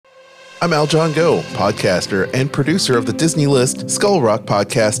I'm Al John Go, podcaster and producer of the Disney List, Skull Rock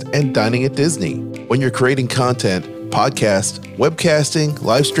podcast, and Dining at Disney. When you're creating content, podcast, webcasting,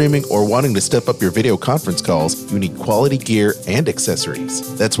 live streaming, or wanting to step up your video conference calls, you need quality gear and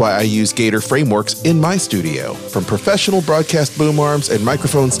accessories. That's why I use Gator Frameworks in my studio. From professional broadcast boom arms and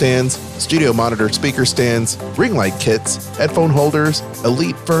microphone stands, studio monitor speaker stands, ring light kits, headphone holders,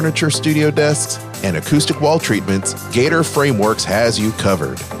 elite furniture studio desks, and acoustic wall treatments, Gator Frameworks has you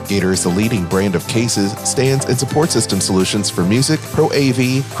covered. Gator is the leading brand of cases, stands, and support system solutions for music, Pro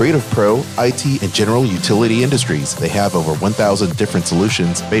AV, Creative Pro, IT, and general utility industries. They have over 1,000 different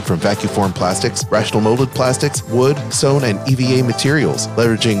solutions made from vacuum-formed plastics, rational molded plastics, wood, sewn, and EVA materials.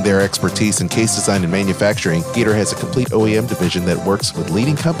 Leveraging their expertise in case design and manufacturing, Gator has a complete OEM division that works with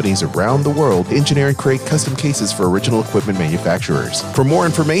leading companies around the world to engineer and create custom cases for original equipment manufacturers. For more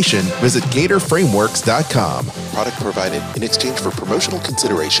information, visit GatorFrameworks.com. Product provided in exchange for promotional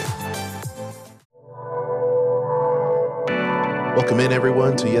consideration. Welcome in,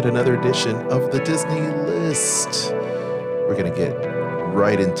 everyone, to yet another edition of the Disney List. We're going to get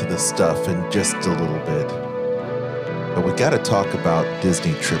right into the stuff in just a little bit. But we got to talk about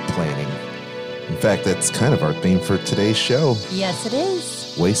Disney trip planning. In fact, that's kind of our theme for today's show. Yes, it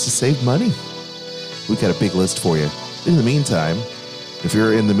is. Ways to save money. We got a big list for you. In the meantime, if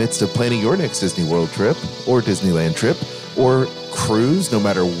you're in the midst of planning your next Disney World trip or Disneyland trip or cruise, no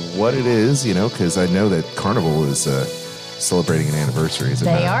matter what it is, you know, because I know that Carnival is celebrating an anniversary.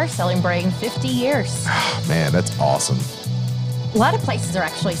 They are celebrating 50 years. Man, that's awesome. A lot of places are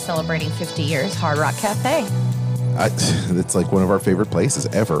actually celebrating 50 years. Hard Rock Cafe. It's like one of our favorite places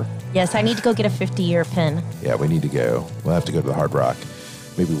ever. Yes, I need to go get a 50-year pin. Yeah, we need to go. We'll have to go to the Hard Rock.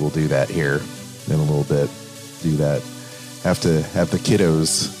 Maybe we'll do that here in a little bit. Do that. Have to have the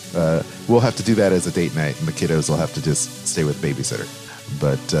kiddos. We'll have to do that as a date night, and the kiddos will have to just stay with babysitter.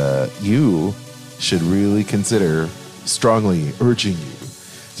 But you should really consider strongly urging you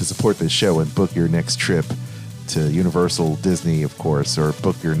to support this show and book your next trip to Universal, Disney, of course, or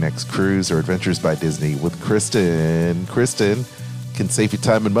book your next cruise or Adventures by Disney with Kristen. Kristen can save you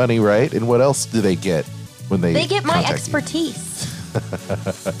time and money, right? And what else do they get when they get my contact expertise.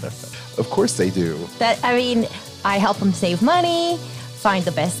 Of course they do. I help them save money, find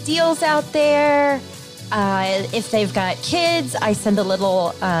the best deals out there. If they've got kids, I send a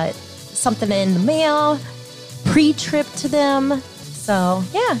little something in the mail, pre-trip to them. So,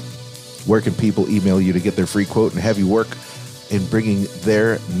 yeah. Where can people email you to get their free quote and have you work in bringing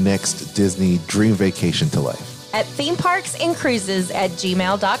their next Disney dream vacation to life? At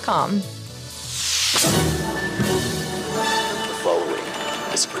themeparksandcruises@gmail.com. The following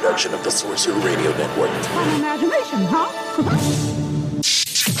is a production of the Sorcerer Radio Network. Fun imagination, huh?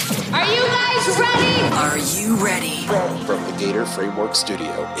 Are you guys ready? Are you ready? From the Gator Framework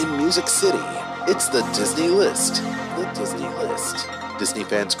Studio in Music City, it's the Disney List. The Disney List. Disney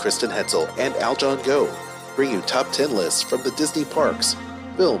fans Kristen Hetzel and Al John Go bring you top 10 lists from the Disney parks,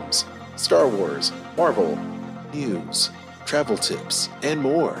 films, Star Wars, Marvel, news, travel tips, and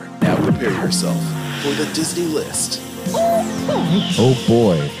more. Now prepare yourself for the Disney List. Oh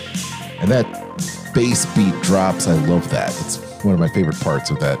boy. And that bass beat drops. I love that. It's one of my favorite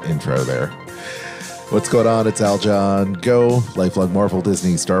parts of that intro there. What's going on? It's Al John Go, lifelong Marvel,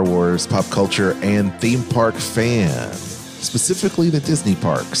 Disney, Star Wars, pop culture, and theme park fan. Specifically the Disney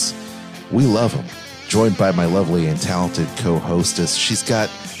parks. We love them. Joined by my lovely and talented co-hostess. She's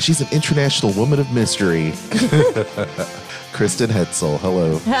an international woman of mystery. Kristen Hetzel.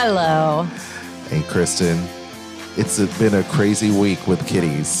 Hello. Hello. Hey, Kristen. It's been a crazy week with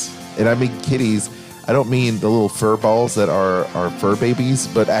kitties. And I mean kitties, I don't mean the little fur balls that are fur babies,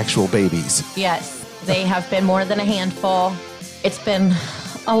 but actual babies. Yes, they have been more than a handful. It's been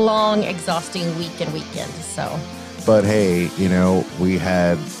a long, exhausting week and weekend, so... But hey, you know, we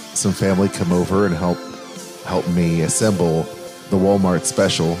had some family come over and help me assemble the Walmart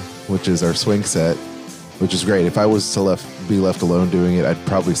special, which is our swing set, which is great. If I was to be left alone doing it, I'd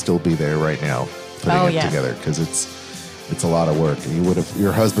probably still be there right now putting it together because it's a lot of work.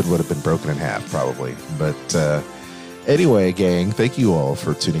 Your husband would have been broken in half probably. But anyway, gang, thank you all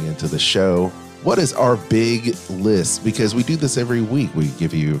for tuning into the show. What is our big list? Because we do this every week. We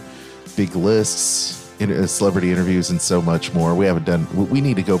give you big lists, celebrity interviews, and so much more. We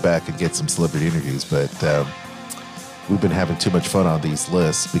need to go back and get some celebrity interviews, but we've been having too much fun on these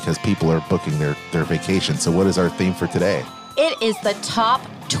lists because people are booking their vacation. So what is our theme for today? It is the top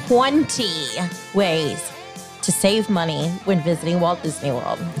 20 ways to save money when visiting Walt Disney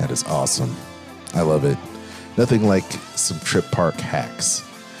World. That is awesome. I love it. Nothing like some trip park hacks.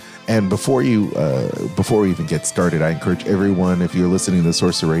 And before we even get started, I encourage everyone, if you're listening to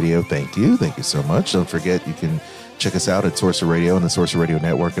Sorcerer Radio, thank you so much. Don't forget, you can check us out at Sorcerer Radio and the Sorcerer Radio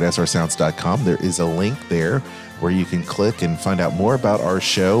Network at srsounds.com. There is a link there where you can click and find out more about our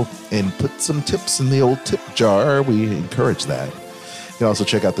show and put some tips in the old tip jar. We encourage that. You can also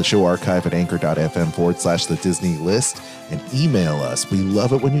check out the show archive at anchor.fm/the Disney List and email us. We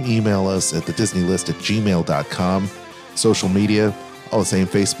love it when you email us at the Disney List at gmail.com. Social media, all the same,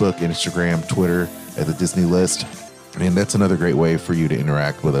 Facebook, Instagram, Twitter at the Disney List. And that's another great way for you to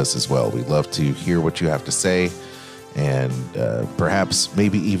interact with us as well. We'd love to hear what you have to say and perhaps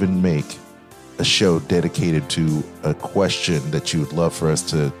maybe even make a show dedicated to a question that you would love for us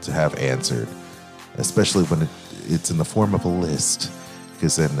to have answered, especially when it's in the form of a list,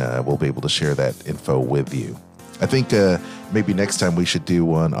 because then we'll be able to share that info with you. I think maybe next time we should do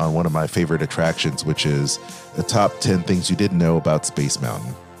one on one of my favorite attractions, which is the top 10 things you didn't know about Space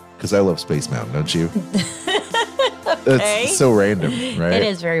Mountain, because I love Space Mountain, don't you? Okay. It's so random, right? It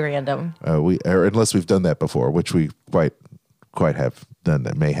is very random. Unless we've done that before, which we quite have done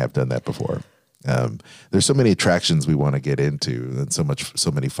that, may have done that before. There's so many attractions we want to get into and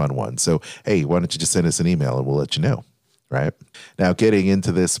so many fun ones. So, hey, why don't you just send us an email and we'll let you know, right? Now, getting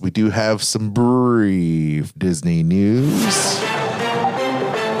into this, we do have some brief Disney news.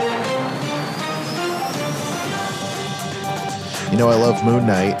 You know, I love Moon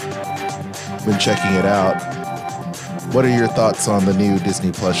Knight. Been checking it out. What are your thoughts on the new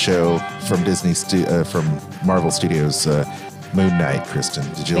Disney Plus show from from Marvel Studios, Moon Knight, Kristen?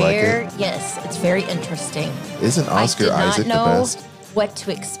 Did you like it? Yes, it's very interesting. Isn't Oscar Isaac the best? I did not know what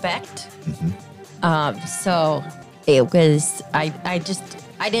to expect. So it was, I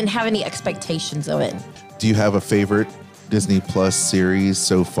didn't have any expectations of it. Do you have a favorite Disney Plus series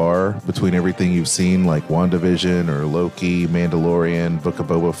so far between everything you've seen, like WandaVision or Loki, Mandalorian, Book of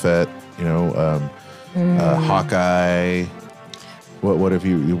Boba Fett, Hawkeye? What have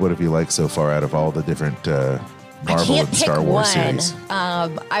you liked so far out of all the different Marvel and Star Wars series?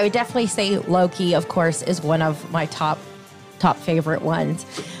 I would definitely say Loki, of course, is one of my top favorite ones.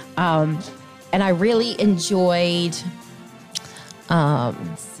 And I really enjoyed,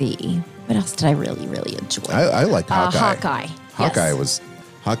 let's see, what else did I really, really enjoy? I like Hawkeye.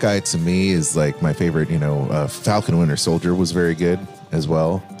 Hawkeye to me is like my favorite. Falcon Winter Soldier was very good as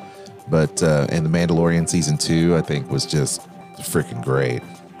well. But and The Mandalorian season 2, I think, was just freaking great.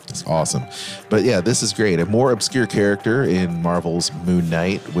 It's awesome. But yeah, this is great. A more obscure character in Marvel's Moon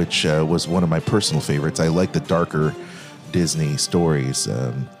Knight, which was one of my personal favorites. I like the darker Disney stories,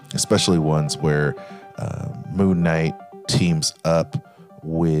 especially ones where Moon Knight teams up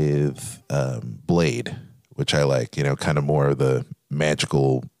with Blade, which I like, kind of more of the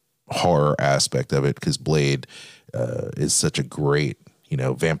magical horror aspect of it, because Blade is such a great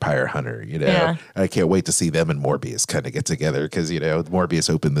vampire hunter, Yeah. I can't wait to see them and Morbius kind of get together, because, Morbius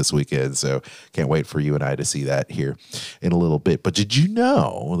opened this weekend. So can't wait for you and I to see that here in a little bit. But did you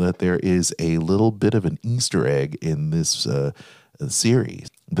know that there is a little bit of an Easter egg in this series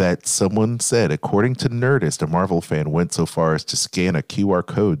that someone said, according to Nerdist, a Marvel fan went so far as to scan a QR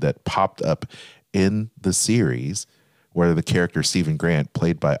code that popped up in the series where the character Stephen Grant,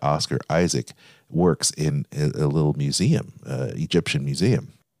 played by Oscar Isaac, works in a little museum, Egyptian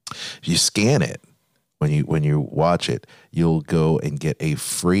museum. You scan it. When you watch it, you'll go and get a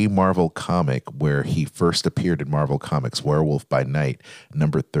free Marvel comic where he first appeared in Marvel Comics, Werewolf by Night,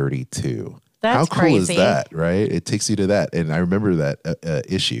 number 32. That's How cool crazy. is that, right? It takes you to that. And I remember that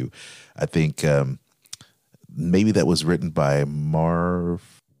issue. I think maybe that was written by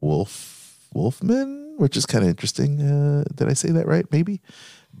Marv Wolfman, which is kind of interesting. Did I say that right? Maybe.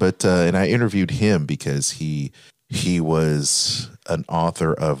 But and I interviewed him because he was an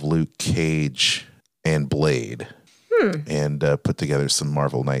author of Luke Cage and Blade, and put together some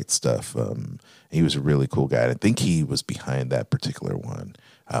Marvel Knight stuff. He was a really cool guy. I think he was behind that particular one,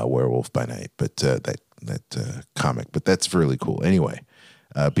 Werewolf by Night, but that comic. But that's really cool. Anyway,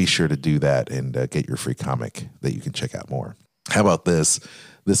 be sure to do that and get your free comic that you can check out more. How about this?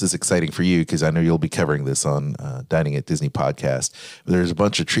 This is exciting for you because I know you'll be covering this on Dining at Disney podcast. There's a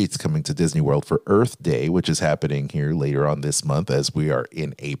bunch of treats coming to Disney World for Earth Day, which is happening here later on this month as we are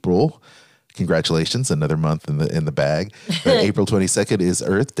in April. Congratulations, another month in the bag. But April 22nd is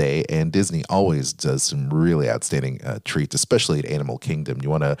Earth Day, and Disney always does some really outstanding treats, especially at Animal Kingdom.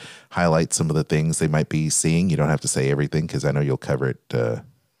 You want to highlight some of the things they might be seeing? You don't have to say everything because I know you'll cover it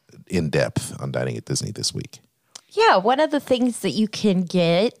in depth on Dining at Disney this week. Yeah, one of the things that you can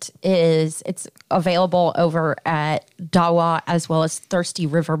get is it's available over at Dawa as well as Thirsty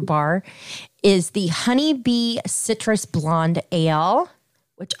River Bar is the Honeybee Citrus Blonde Ale,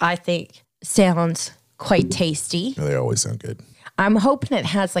 which I think sounds quite tasty. They always sound good. I'm hoping it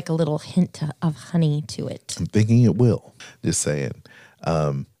has like a little hint of honey to it. I'm thinking it will. Just saying.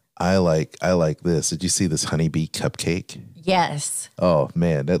 I like this. Did you see this honeybee cupcake? Yes. Oh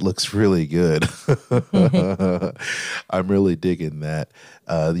man, that looks really good. I'm really digging that.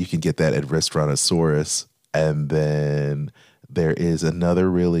 You can get that at Restaurantosaurus. And then there is another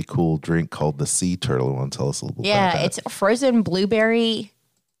really cool drink called the Sea Turtle. You want to tell us a little bit about that? It's frozen blueberry,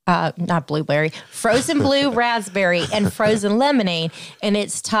 not blueberry, frozen blue raspberry and frozen lemonade. And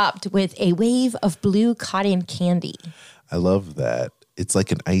it's topped with a wave of blue cotton candy. I love that. It's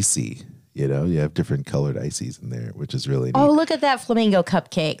like an icy, you have different colored ices in there, which is really neat. Oh, look at that flamingo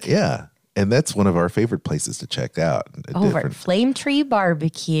cupcake. Yeah. And that's one of our favorite places to check out. Over at Flame Tree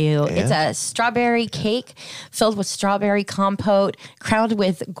Barbecue. Yeah. It's a strawberry cake filled with strawberry compote, crowned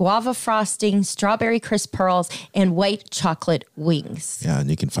with guava frosting, strawberry crisp pearls, and white chocolate wings. Yeah, and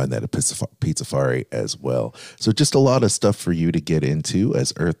you can find that at Pizzafari as well. So just a lot of stuff for you to get into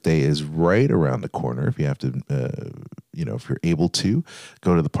as Earth Day is right around the corner. If you have to, if you're able to,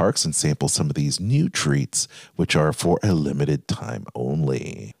 go to the parks and sample some of these new treats, which are for a limited time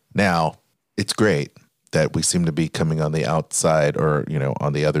only. Now, it's great that we seem to be coming on the outside or,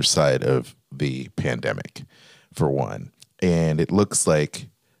 on the other side of the pandemic, for one. And it looks like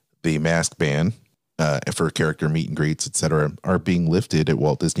the mask ban for character meet and greets, et cetera, are being lifted at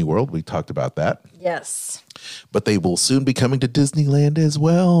Walt Disney World. We talked about that. Yes. But they will soon be coming to Disneyland as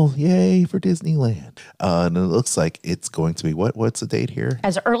well. Yay for Disneyland. And it looks like it's going to be, what's the date here?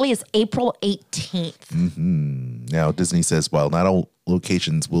 As early as April 18th. Mm-hmm. Now, Disney says, while not all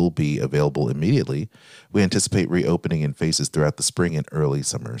locations will be available immediately, we anticipate reopening in phases throughout the spring and early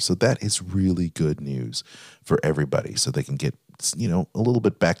summer. So that is really good news for everybody. So they can get, a little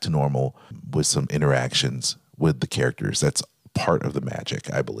bit back to normal with some interactions with the characters. That's part of the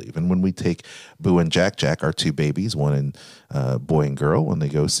magic, I believe. And when we take Boo and Jack, our two babies, one boy and girl, when they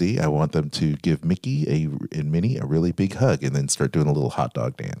go see, I want them to give Mickey and Minnie a really big hug and then start doing a little hot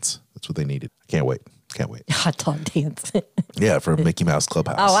dog dance. That's what they needed. Can't wait. Hot dog dance. Yeah, from Mickey Mouse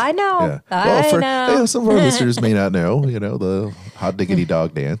Clubhouse. Oh, I know. Yeah. I know. Some of our listeners may not know, the hot diggity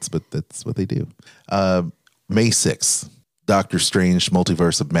dog dance, but that's what they do. May 6th. Doctor Strange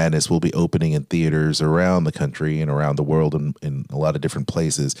Multiverse of Madness will be opening in theaters around the country and around the world in a lot of different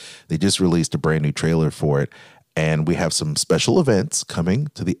places. They just released a brand new trailer for it. And we have some special events coming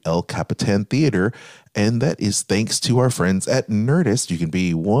to the El Capitan Theater. And that is thanks to our friends at Nerdist. You can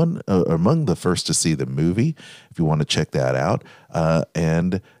be one among the first to see the movie if you want to check that out.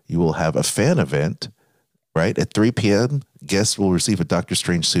 And you will have a fan event, right? At 3 p.m., guests will receive a Doctor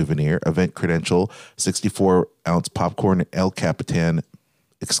Strange souvenir, event credential, 64-ounce popcorn, El Capitan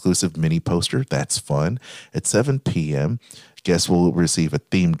exclusive mini poster. That's fun. At 7 p.m., guests will receive a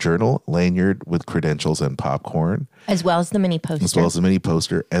themed journal, lanyard with credentials and popcorn. As well as the mini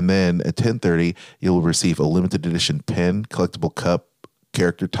poster. And then at 10:30, you'll receive a limited edition pen, collectible cup,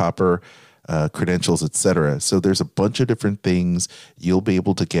 character topper, credentials, etc. So there's a bunch of different things you'll be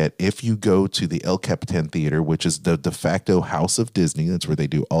able to get if you go to the El Capitan Theater, which is the de facto house of Disney. That's where they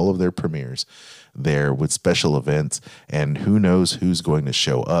do all of their premieres there with special events. And who knows who's going to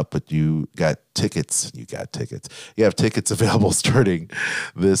show up, but you got tickets. You have tickets available starting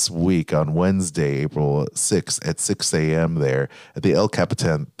this week on Wednesday, April 6th at 6 a.m. there at the El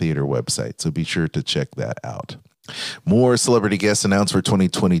Capitan Theater website. So be sure to check that out. More celebrity guests announced for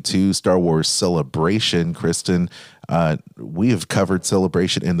 2022 Star Wars Celebration. Kristen, we have covered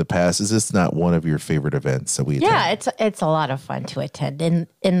Celebration in the past. Is this not one of your favorite events that we attend? Yeah, it's a lot of fun to attend,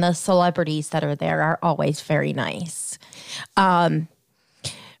 and the celebrities that are there are always very nice.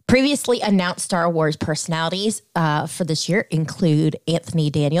 Previously announced Star Wars personalities for this year include Anthony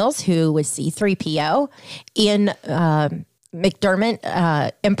Daniels, who was C-3PO, Ian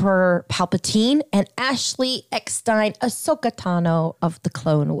McDermott, Emperor Palpatine, and Ashley Eckstein, Ahsoka Tano of the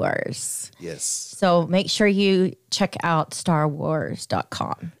Clone Wars. Yes. So make sure you check out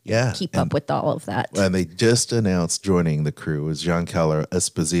StarWars.com. Yeah. Keep up with all of that. And they just announced joining the crew is Giancarlo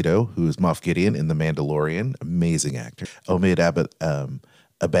Esposito, who is Moff Gideon in The Mandalorian. Amazing actor. Omid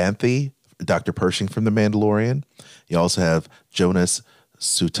Abanthy, Dr. Pershing from The Mandalorian. You also have Jonas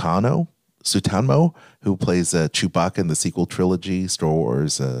Sutanmo, who plays Chewbacca in the sequel trilogy, Star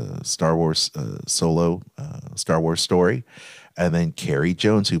Wars Solo, Star Wars story. And then Carrie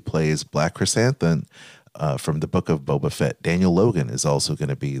Jones, who plays Black Chrysanthemum from the Book of Boba Fett. Daniel Logan is also going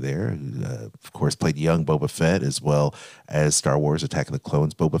to be there, who, of course, played young Boba Fett, as well as Star Wars Attack of the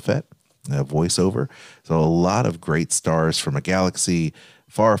Clones Boba Fett. voiceover. So a lot of great stars from a galaxy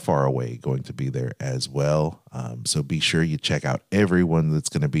far, far away going to be there as well. So be sure you check out everyone that's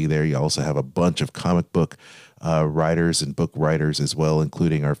going to be there. You also have a bunch of comic book writers and book writers as well,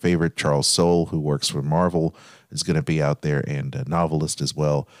 including our favorite Charles Soule, who works for Marvel, is going to be out there, and a novelist as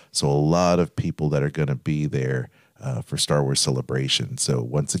well. So a lot of people that are going to be there for Star Wars Celebration. So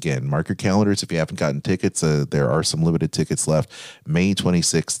once again, mark your calendars if you haven't gotten tickets. There are some limited tickets left, May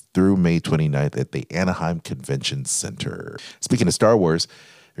 26th through May 29th at the Anaheim Convention Center. Speaking of Star Wars,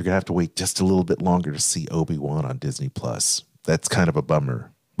 you're going to have to wait just a little bit longer to see Obi-Wan on Disney+. That's kind of a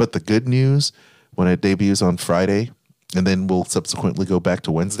bummer. But the good news, when it debuts on Friday, and then we'll subsequently go back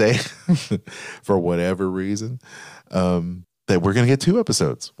to Wednesday for whatever reason, that we're going to get 2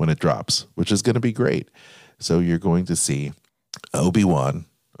 episodes when it drops, which is going to be great. So you're going to see Obi-Wan,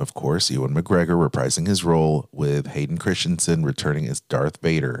 of course, Ewan McGregor reprising his role, with Hayden Christensen returning as Darth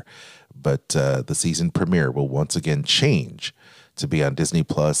Vader. But the season premiere will once again change to be on Disney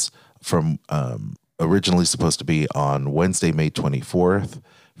Plus from originally supposed to be on Wednesday, May 24th,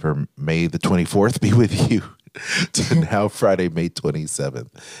 for May the 24th be with you, to now Friday, May 27th.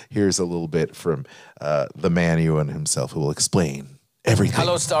 Here's a little bit from the man Ewan himself, who will explain everything.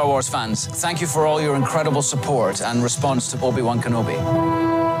 Hello, Star Wars fans. Thank you for all your incredible support and response to Obi-Wan Kenobi.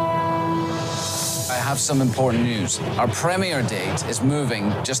 I have some important news. Our premiere date is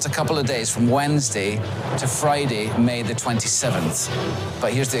moving just a couple of days from Wednesday to Friday, May the 27th.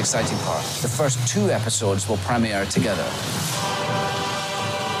 But here's the exciting part. The first 2 episodes will premiere together.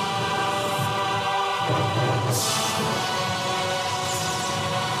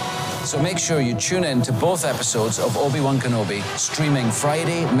 So make sure you tune in to both episodes of Obi-Wan Kenobi, streaming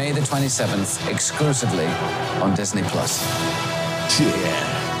Friday, May the 27th, exclusively on Disney+.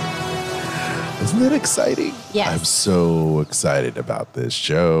 Yeah. Isn't that exciting? Yes. I'm so excited about this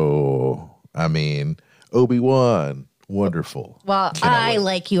show. I mean, Obi-Wan, wonderful. Well, I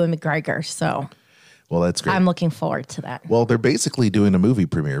like Ewan McGregor, so well, that's great. I'm looking forward to that. Well, they're basically doing a movie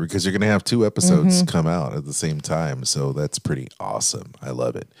premiere because you're going to have 2 episodes come out at the same time. So that's pretty awesome. I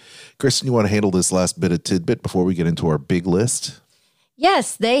love it. Kristen, you want to handle this last bit of tidbit before we get into our big list?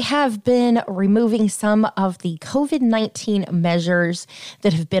 Yes, they have been removing some of the COVID-19 measures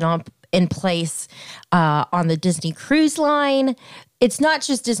that have been in place on the Disney Cruise Line. It's not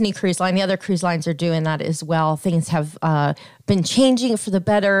just Disney Cruise Line. The other cruise lines are doing that as well. Things have been changing for the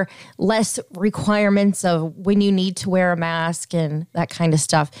better, less requirements of when you need to wear a mask and that kind of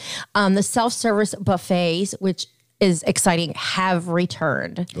stuff. The self-service buffets, which is exciting, have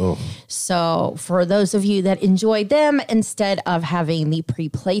returned. Oh. So for those of you that enjoyed them, instead of having the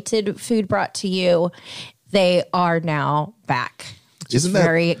pre-plated food brought to you, they are now back. Isn't that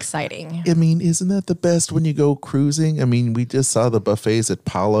very exciting? I mean, isn't that the best when you go cruising? I mean, we just saw the buffets at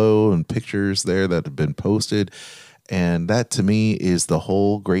Palo and pictures there that have been posted. And that to me is the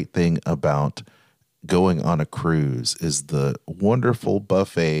whole great thing about going on a cruise, is the wonderful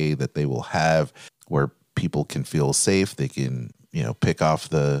buffet that they will have where people can feel safe. They can, pick off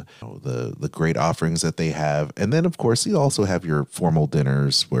the great offerings that they have. And then, of course, you also have your formal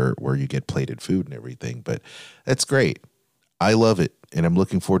dinners where you get plated food and everything. But that's great. I love it. And I'm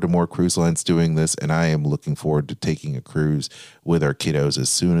looking forward to more cruise lines doing this. And I am looking forward to taking a cruise with our kiddos as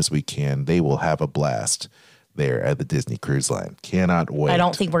soon as we can. They will have a blast there at the Disney Cruise Line. Cannot wait. I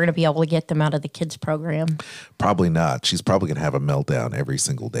don't think we're going to be able to get them out of the kids program. Probably not. She's probably going to have a meltdown every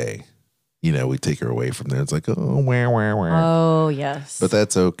single day. We take her away from there. It's like, where. Oh, yes. But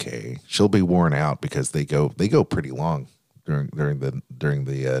that's okay. She'll be worn out because they go pretty long during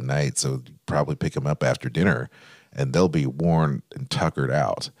the night. So you probably pick them up after dinner. And they'll be worn and tuckered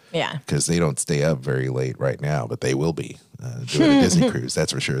out. Yeah. Because they don't stay up very late right now, but they will be doing a Disney cruise.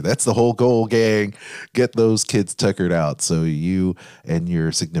 That's for sure. That's the whole goal, gang. Get those kids tuckered out so you and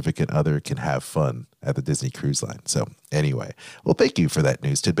your significant other can have fun at the Disney Cruise Line. So anyway, well, thank you for that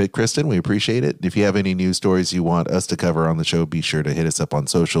news tidbit, Kristen. We appreciate it. If you have any news stories you want us to cover on the show, be sure to hit us up on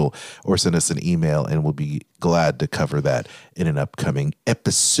social or send us an email, and we'll be glad to cover that in an upcoming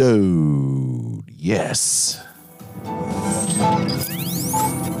episode. Yes.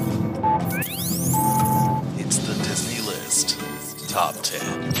 It's the Disney List Top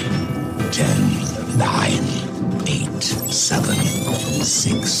 10. 10, 9, 8, 7,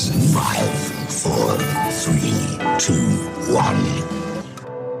 6, 5, 4, 3, 2, 1.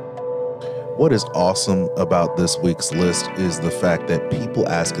 What is awesome about this week's list is the fact that people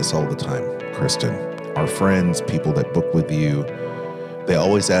ask us all the time, Kristen, our friends, people that book with you, they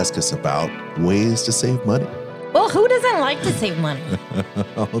always ask us about ways to save money. Well, who doesn't like to save money?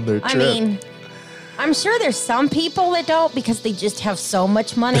 On their trip. I mean, I'm sure there's some people that don't because they just have so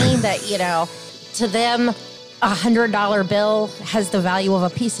much money that, you know, to them, $100 bill has the value of a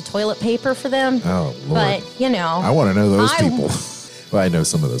piece of toilet paper for them. Oh, Lord. But, you know. I want to know those people. Well, I know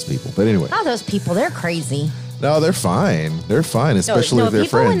some of those people. But anyway. Not those people. They're crazy. No, they're fine. They're fine, especially if they're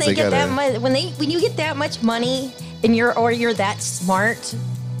friends. When they get when you get that much money and you're that smart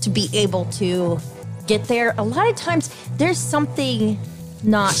to be able to get there, a lot of times there's something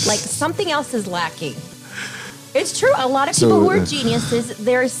something else is lacking. It's true. A lot of people who are geniuses,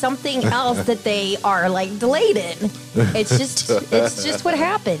 there's something else that they are like delayed in. It's just what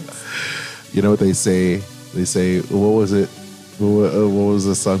happens. You know what they say? They say, what was it? What was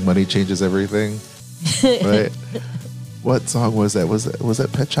the song? Money Changes Everything. Right? What song was that? Was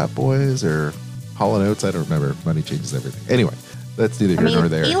that Pet Shop Boys or Hall & Oates? I don't remember. Money Changes Everything. Anyway, that's neither here nor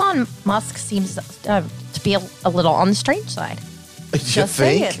there. Elon Musk seems to be a little on the strange side. Just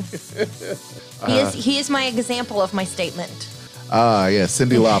saying. He is my example of my statement. Yeah,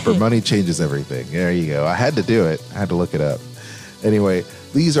 Cyndi Lauper, Money Changes Everything. There you go. I had to do it. I had to look it up. Anyway,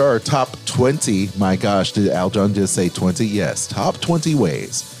 these are our top 20. My gosh, did Al John just say 20? Yes, top 20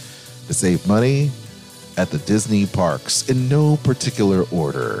 ways to save money at the Disney parks in no particular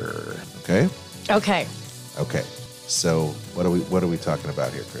order. Okay? Okay. So what are we talking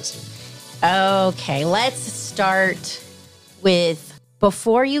about here, Kristen? Okay, let's start with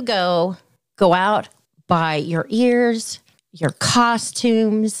before you go out, buy your ears, your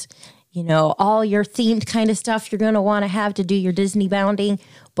costumes, you know, all your themed kind of stuff you're going to want to have to do your Disney bounding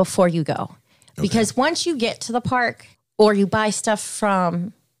before you go. Okay. Because once you get to the park or you buy stuff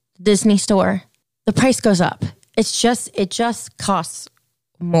from the Disney store, the price goes up. It just costs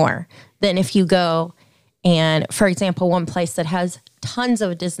more than if you go and, for example, one place that has tons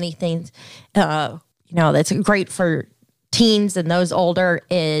of Disney things, that's great for teens and those older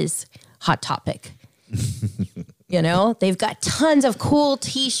is Hot Topic. You know, they've got tons of cool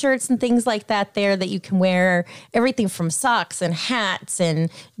T-shirts and things like that there that you can wear. Everything from socks and hats and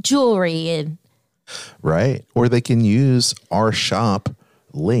jewelry and right. Or they can use our shop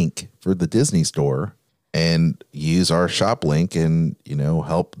link for the Disney store and use our shop link and, you know,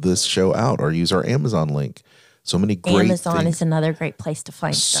 help this show out, or use our Amazon link. So many great Amazon is another great place to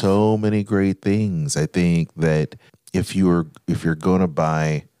find stuff. So many great things. I think that if you're going to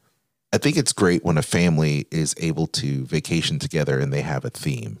buy, I think it's great when a family is able to vacation together and they have a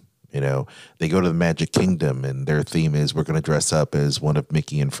theme. You know, they go to the Magic Kingdom and their theme is we're going to dress up as one of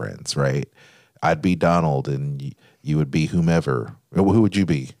Mickey and Friends, right? I'd be Donald and you would be whomever. Who would you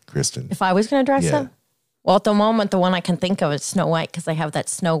be, Kristen? If I was going to dress up? Well, at the moment, the one I can think of is Snow White because I have that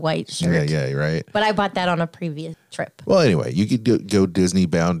Snow White shirt. Yeah, right. But I bought that on a previous trip. Well, anyway, you could go Disney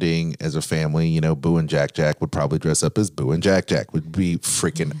bounding as a family. You know, Boo and Jack Jack would probably dress up as Boo and Jack Jack. Would be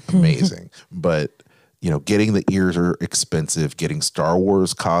freaking amazing. But, you know, getting the ears are expensive. Getting Star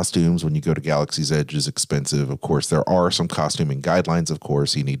Wars costumes when you go to Galaxy's Edge is expensive. Of course, there are some costuming guidelines, of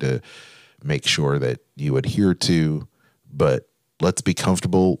course, you need to make sure that you adhere to. But let's be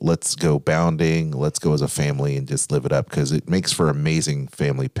comfortable. Let's go bounding. Let's go as a family and just live it up because it makes for amazing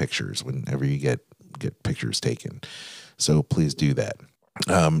family pictures whenever you get pictures taken. So please do that.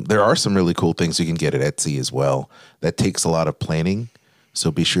 There are some really cool things you can get at Etsy as well. That takes a lot of planning. So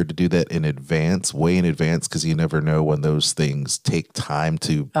be sure to do that in advance, way in advance, because you never know when those things take time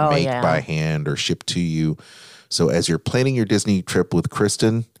to make by hand or ship to you. So as you're planning your Disney trip with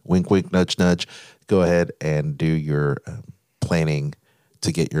Kristen, wink, wink, nudge, nudge, go ahead and do your planning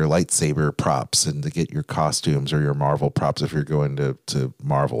to get your lightsaber props and to get your costumes or your Marvel props if you're going to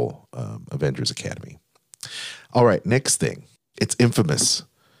Marvel Avengers Academy. All right, next thing. It's infamous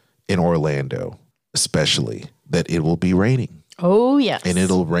in Orlando, especially, that it will be raining. Oh, yes. And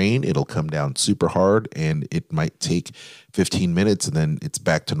it'll rain. It'll come down super hard, and it might take 15 minutes, and then it's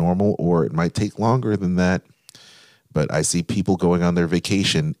back to normal, or it might take longer than that. But I see people going on their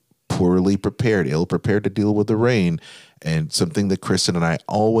vacation poorly prepared, ill-prepared to deal with the rain. And something that Kristen and I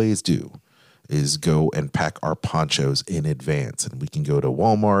always do is go and pack our ponchos in advance. And we can go to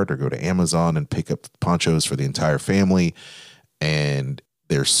Walmart or go to Amazon and pick up ponchos for the entire family. And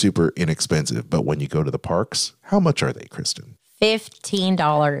they're super inexpensive. But when you go to the parks, how much are they, Kristen?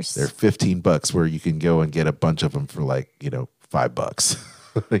 $15. They're $15 where you can go and get a bunch of them for like,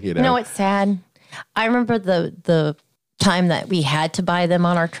 $5. You know, it's sad. I remember the time that we had to buy them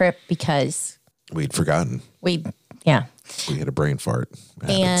on our trip because we'd forgotten. We had a brain fart.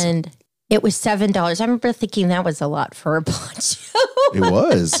 And it was $7. I remember thinking that was a lot for a poncho. It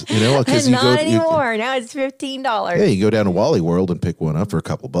was, because not anymore. Now it's $15. Yeah, you go down to Wally World and pick one up for a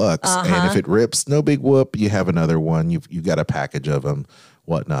couple bucks, and if it rips, no big whoop. You have another one. You got a package of them,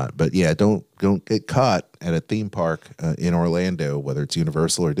 whatnot. But yeah, don't get caught at a theme park in Orlando, whether it's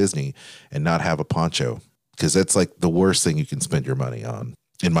Universal or Disney, and not have a poncho, because that's like the worst thing you can spend your money on,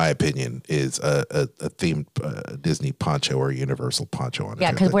 in my opinion, is a themed Disney poncho or a Universal poncho on it.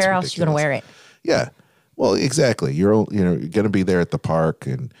 Yeah, because where else are you going to wear it? Yeah. Well, exactly. You're going to be there at the park,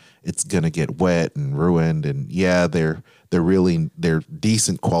 and it's going to get wet and ruined. And yeah, they're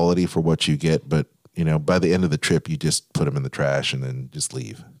decent quality for what you get, but by the end of the trip, you just put them in the trash and then just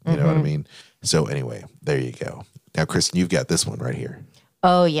leave. You know what I mean? So anyway, there you go. Now, Kristen, you've got this one right here.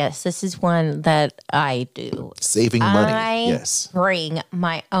 Oh, yes. This is one that I do. Saving money. I bring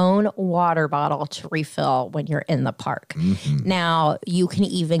my own water bottle to refill when you're in the park. Mm-hmm. Now, you can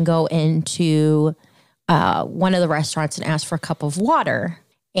even go into one of the restaurants and ask for a cup of water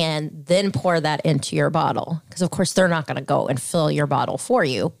and then pour that into your bottle. Because, of course, they're not going to go and fill your bottle for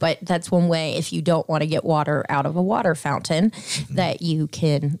you. But that's one way, if you don't want to get water out of a water fountain, that you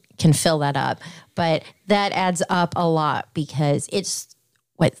can fill that up. But that adds up a lot, because it's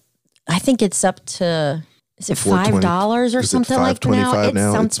I think it's up to, is it $5 or something like that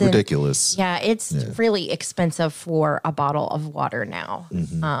now? It's ridiculous. Yeah, it's really expensive for a bottle of water now.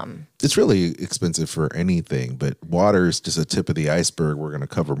 Mm-hmm. It's really expensive for anything, but water is just a tip of the iceberg. We're going to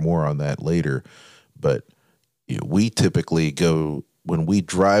cover more on that later. But we typically go, when we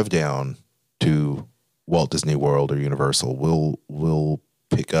drive down to Walt Disney World or Universal, we'll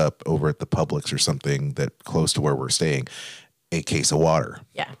pick up over at the Publix or something that close to where we're staying a case of water.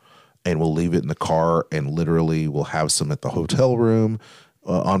 Yeah. And we'll leave it in the car, and literally we'll have some at the hotel room,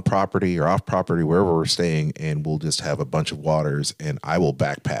 on property or off property, wherever we're staying, and we'll just have a bunch of waters, and I will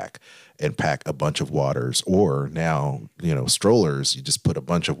backpack and pack a bunch of waters. Or now, strollers, you just put a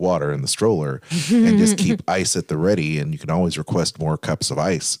bunch of water in the stroller and just keep ice at the ready, and you can always request more cups of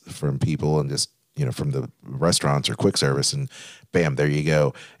ice from people, and just, from the restaurants or quick service, and bam, there you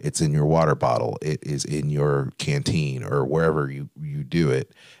go. It's in your water bottle. It is in your canteen or wherever you do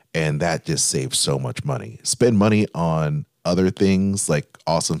it. And that just saves so much money. Spend money on other things like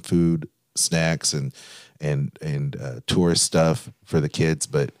awesome food, snacks, and tourist stuff for the kids,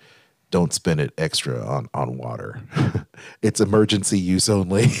 but don't spend it extra on water. It's emergency use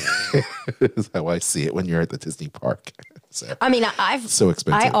only. Is how I see it when you're at the Disney park. So, I mean, so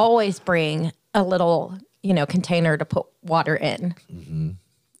expensive. I always bring a little, container to put water in. Mm-hmm.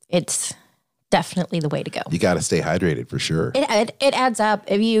 It's definitely the way to go. You got to stay hydrated for sure. It adds up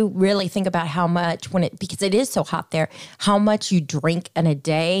if you really think about how much, because it is so hot there, how much you drink in a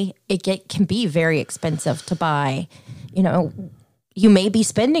day. It can be very expensive to buy. You may be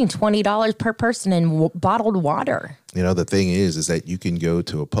spending $20 per person in bottled water. The thing is that you can go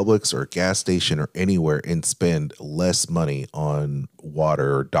to a Publix or a gas station or anywhere and spend less money on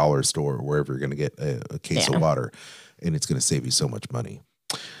water or dollar store or wherever you're going to get a case of water, and it's going to save you so much money.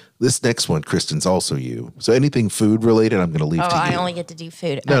 This next one, Kristen's also you. So anything food related, I'm going to leave to you. I only get to do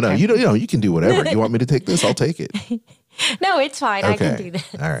food. No, okay. No, you don't. You can do whatever. You want me to take this? I'll take it. No, it's fine. Okay. I can do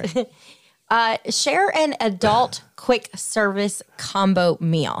this. All right. Share an adult quick service combo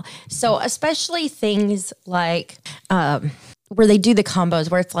meal. So especially things like where they do the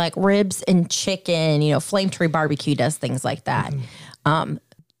combos, where it's like ribs and chicken. Flame Tree Barbecue does things like that. Mm-hmm.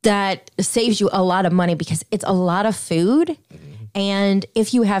 That saves you a lot of money because it's a lot of food. Mm-hmm. And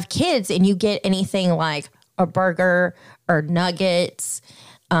if you have kids and you get anything like a burger or nuggets,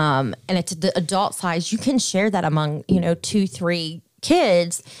 and it's the adult size, you can share that among, 2-3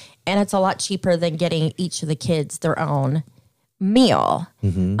 kids. And it's a lot cheaper than getting each of the kids their own meal.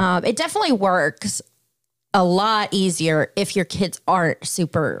 Mm-hmm. It definitely works a lot easier if your kids aren't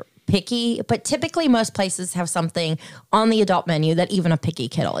super picky. But typically most places have something on the adult menu that even a picky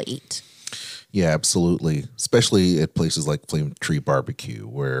kid will eat. Yeah, absolutely. Especially at places like Flame Tree Barbecue,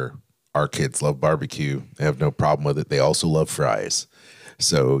 where our kids love barbecue. They have no problem with it. They also love fries.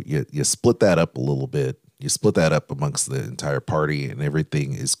 So you split that up a little bit. You split that up amongst the entire party, and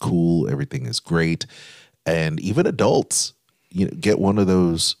everything is cool. Everything is great. And even adults, get one of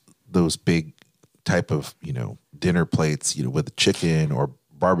those big type of, dinner plates, with chicken or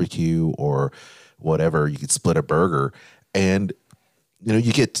barbecue or whatever. You could split a burger, and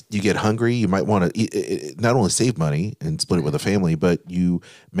you get hungry. You might want to not only save money and split it with a family, but you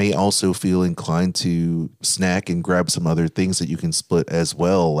may also feel inclined to snack and grab some other things that you can split as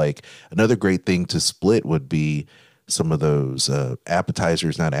well. Like another great thing to split would be some of those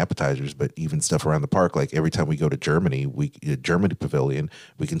appetizers, not appetizers, but even stuff around the park. Like every time we go to Germany Pavilion,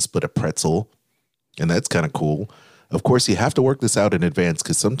 we can split a pretzel, and that's kind of cool. Of course, you have to work this out in advance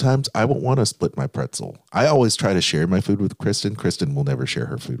because sometimes I won't want to split my pretzel. I always try to share my food with Kristen. Kristen will never share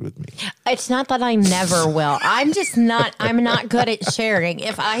her food with me. It's not that I never will. I'm not good at sharing.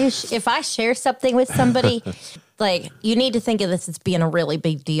 If I share something with somebody, like, you need to think of this as being a really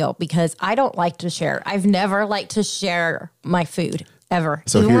big deal because I don't like to share. I've never liked to share my food ever,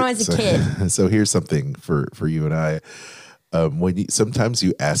 even when I was a kid. So here's something for you and I. Sometimes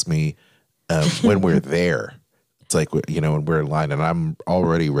you ask me when we're there. It's like, when we're in line and I'm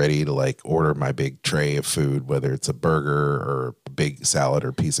already ready to like order my big tray of food, whether it's a burger or a big salad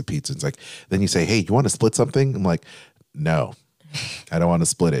or piece of pizza. It's like, then you say, hey, you want to split something? I'm like, no, I don't want to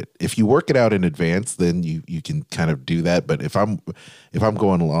split it. If you work it out in advance, then you can kind of do that. But if I'm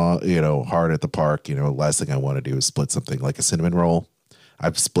going along, hard at the park, last thing I want to do is split something like a cinnamon roll.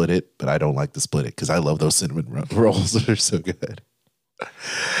 I've split it, but I don't like to split it because I love those cinnamon rolls. They're so good.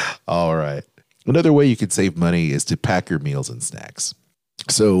 All right. Another way you could save money is to pack your meals and snacks.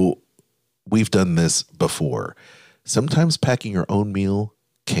 So we've done this before. Sometimes packing your own meal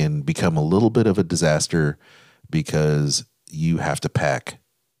can become a little bit of a disaster because you have to pack,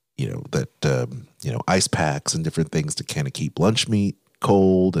 ice packs and different things to kind of keep lunch meat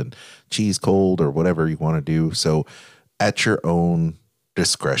cold and cheese cold or whatever you want to do. So at your own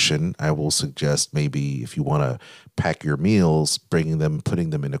discretion, I will suggest maybe if you want to pack your meals, putting them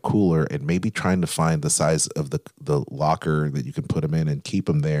in a cooler and maybe trying to find the size of the locker that you can put them in and keep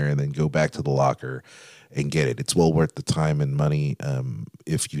them there and then go back to the locker and get it. It's well worth the time and money.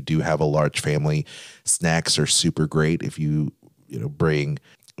 If you do have a large family, snacks are super great. If you bring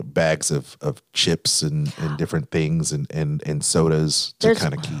bags of chips and different things and sodas to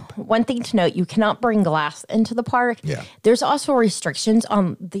kind of keep. One thing to note, you cannot bring glass into the park. Yeah. There's also restrictions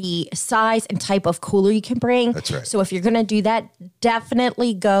on the size and type of cooler you can bring. That's right. So if you're going to do that,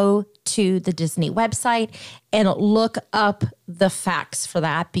 definitely go to the Disney website and look up the facts for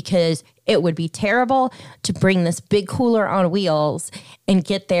that because it would be terrible to bring this big cooler on wheels and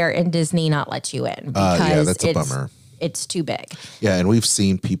get there and Disney not let you in. Because that's a bummer. It's too big. Yeah, and we've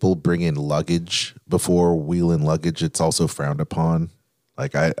seen people bring in luggage before, wheel-in luggage. It's also frowned upon.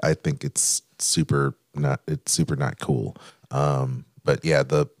 Like I think it's super not cool. But yeah,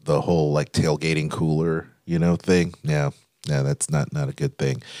 the whole like tailgating cooler, thing. Yeah, that's not a good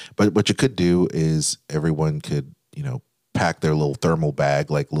thing. But what you could do is everyone could, pack their little thermal bag,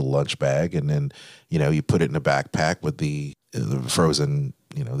 like little lunch bag, and then, you put it in a backpack with the frozen,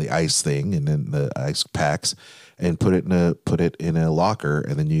 the ice thing, and then the ice packs, and put it in a locker,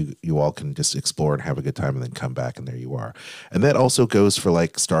 and then you all can just explore and have a good time, and then come back, and there you are. And that also goes for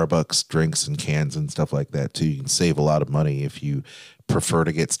like Starbucks drinks and cans and stuff like that too. You can save a lot of money if you prefer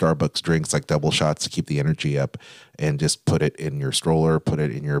to get Starbucks drinks like double shots to keep the energy up, and just put it in your stroller, put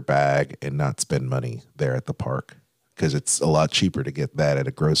it in your bag, and not spend money there at the park. Because it's a lot cheaper to get that at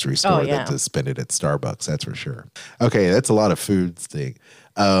a grocery store than to spend it at Starbucks. That's for sure. Okay, that's a lot of food thing.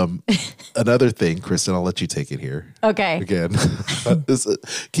 Another thing, Kristen, I'll let you take it here. Okay. Again,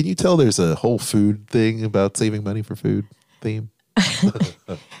 can you tell there's a whole food thing about saving money for food theme?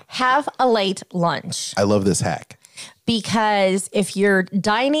 Have a late lunch. I love this hack. Because if you're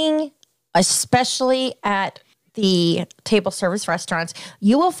dining, especially at the table service restaurants,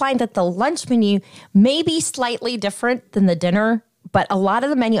 you will find that the lunch menu may be slightly different than the dinner, but a lot of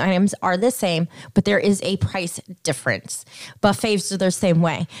the menu items are the same, but there is a price difference. Buffets are the same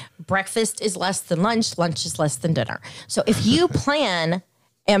way. Breakfast is less than lunch. Lunch is less than dinner. So if you plan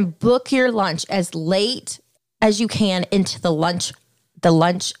and book your lunch as late as you can into the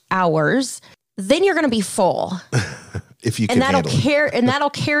lunch hours, then you're going to be full. If you can handle it. And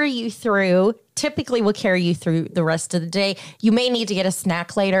that'll carry you through, typically will carry you through the rest of the day. You may need to get a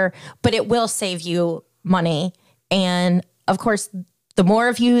snack later, but it will save you money. And of course, the more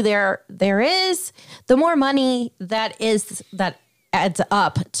of you there is, the more money that adds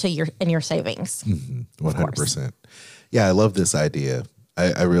up to your savings. 100%. Yeah, I love this idea.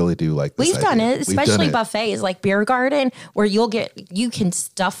 I really do like this. We've done it, especially buffets like Beer Garden, where you can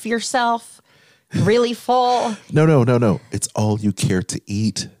stuff yourself really full. No. It's all you care to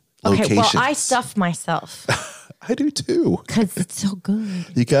eat. Okay, well, I stuff myself. I do too. Because it's so good.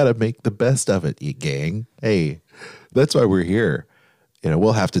 You got to make the best of it, you gang. Hey, that's why we're here.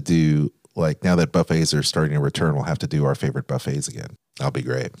 We'll have to do, like, now that buffets are starting to return, we'll have to do our favorite buffets again. That'll be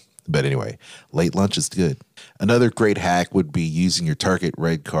great. But anyway, late lunch is good. Another great hack would be using your Target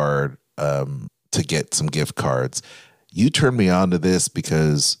Red Card to get some gift cards. You turned me on to this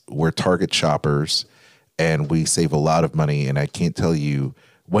because we're Target shoppers and we save a lot of money. And I can't tell you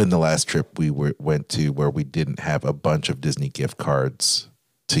when the last trip we went to where we didn't have a bunch of Disney gift cards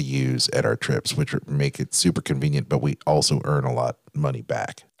to use at our trips, which make it super convenient, but we also earn a lot of money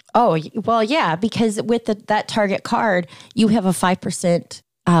back. Oh, well, yeah, because with that Target card, you have a 5%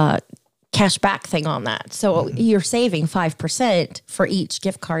 cash back thing on that. So you're saving 5% for each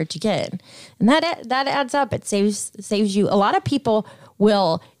gift card you get. And that adds up. It saves you. A lot of people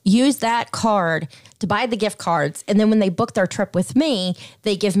will use that card to buy the gift cards. And then when they book their trip with me,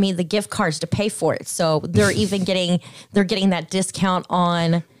 they give me the gift cards to pay for it. So they're even getting that discount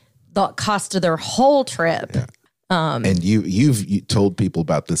on the cost of their whole trip. Yeah. And you've told people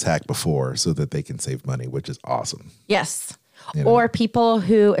about this hack before so that they can save money, which is awesome. Yes. You know? Or people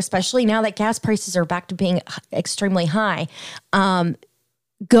who, especially now that gas prices are back to being extremely high,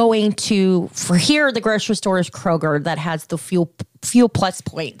 going to, for here, the grocery store is Kroger that has the fuel plus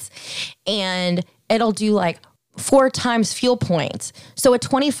points. And it'll do like 4 times fuel points. So a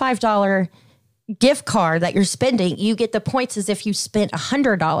 $25 gift card that you're spending, you get the points as if you spent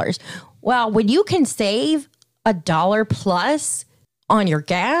 $100. Well, when you can save $1 plus on your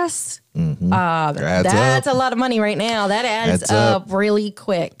gas, that's a lot of money right now. That adds up really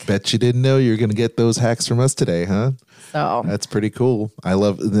quick. Bet you didn't know you're going to get those hacks from us today, huh? So that's pretty cool. I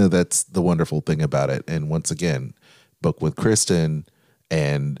love that's the wonderful thing about it. And once again, book with Kristen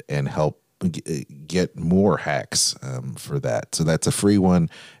and help get more hacks for that. So that's a free one,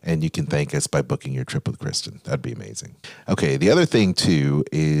 and you can thank us by booking your trip with Kristen. That'd be amazing. Okay, the other thing too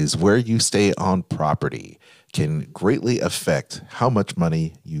is where you stay on property can greatly affect how much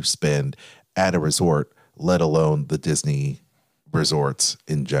money you spend at a resort, let alone the Disney resorts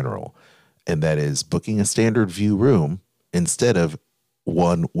in general. And that is booking a standard view room instead of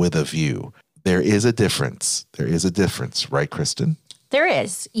one with a view. There is a difference. Right, Kristen? there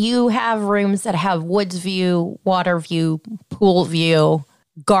is. You have rooms that have woods view, water view, pool view,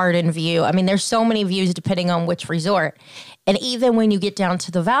 garden view. I mean, there's so many views depending on which resort. And even when you get down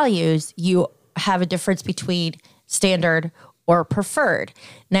to the values, you have a difference between standard or preferred.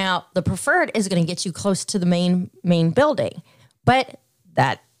 Now, the preferred is going to get you close to the main building, but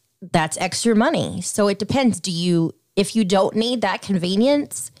that's extra money. So it depends. If you don't need that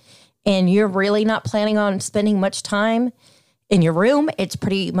convenience and you're really not planning on spending much time in your room, it's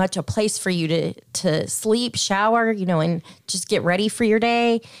pretty much a place for you to sleep, shower, and just get ready for your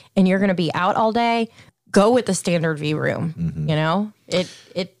day, and you're going to be out all day, go with the standard view room. Mm-hmm.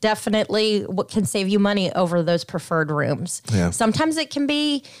 It definitely can save you money over those preferred rooms. Yeah. Sometimes it can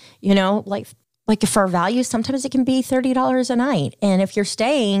be, like for value, sometimes it can be $30 a night. And if you're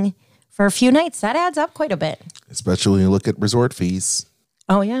staying for a few nights, that adds up quite a bit. Especially when you look at resort fees.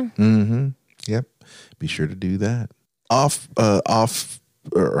 Oh, yeah. Mm-hmm. Yep. Be sure to do that. I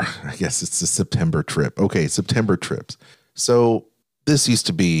guess it's a September trip. Okay, September trips. So this used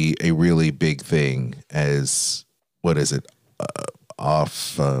to be a really big thing as, what is it? What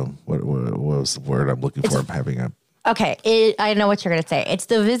was the word I'm looking for? I'm having a... Okay, I know what you're going to say. It's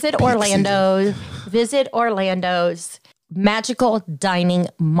the Visit Orlando's Magical Dining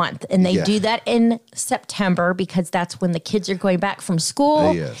Month. And they do that in September because that's when the kids are going back from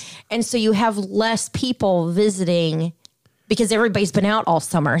school. Yes. And so you have less people visiting because everybody's been out all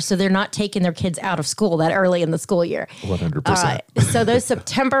summer. So they're not taking their kids out of school that early in the school year. 100%. So those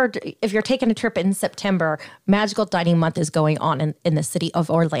September, if you're taking a trip in September, Magical Dining Month is going on in the city of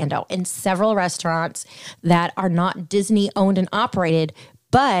Orlando. And several restaurants that are not Disney owned and operated,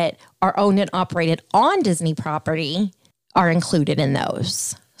 but are owned and operated on Disney property are included in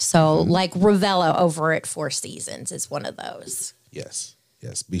those. So like Ravella over at Four Seasons is one of those. Yes.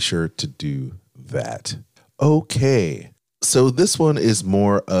 Be sure to do that. Okay. So this one is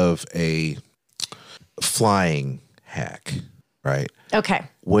more of a flying hack, right? Okay.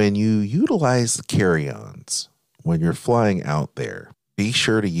 When you utilize carry-ons, when you're flying out there, be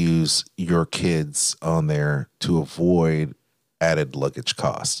sure to use your kids on there to avoid added luggage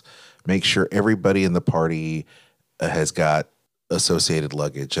costs. Make sure everybody in the party has got associated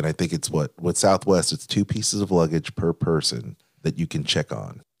luggage. And I think it's with Southwest, it's 2 pieces of luggage per person that you can check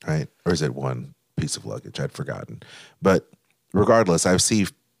on, right? Or is it 1 piece of luggage? I'd forgotten. But regardless, I've seen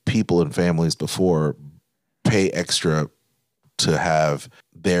people and families before pay extra to have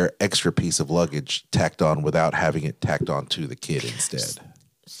their extra piece of luggage tacked on without having it tacked on to the kid instead.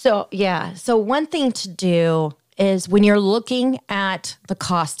 So, yeah. So one thing to do is when you're looking at the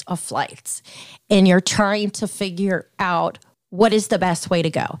cost of flights and you're trying to figure out what is the best way to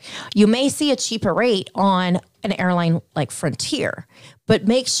go. You may see a cheaper rate on an airline like Frontier, but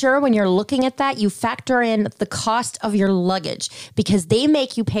make sure when you're looking at that, you factor in the cost of your luggage because they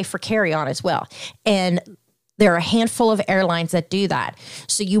make you pay for carry-on as well. And there are a handful of airlines that do that.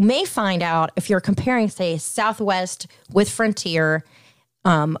 So you may find out if you're comparing, say, Southwest with Frontier,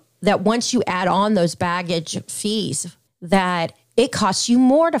 that once you add on those baggage fees, that it costs you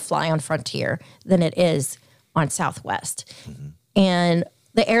more to fly on Frontier than it is on Southwest. Mm-hmm. And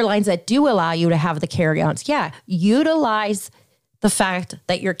the airlines that do allow you to have the carry-ons, utilize the fact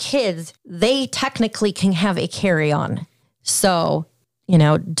that your kids, they technically can have a carry-on. So,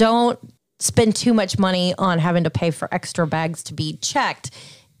 don't spend too much money on having to pay for extra bags to be checked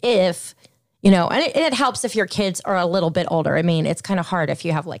if, and it helps if your kids are a little bit older. I mean, it's kind of hard if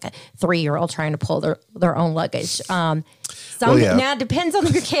you have like a 3-year-old trying to pull their own luggage. Now it depends on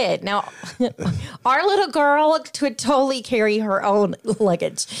your kid. Now, our little girl could totally carry her own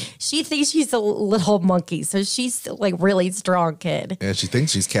luggage. She thinks she's a little monkey, so she's like really strong kid. And she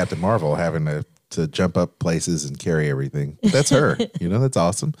thinks she's Captain Marvel, having to jump up places and carry everything. That's her. That's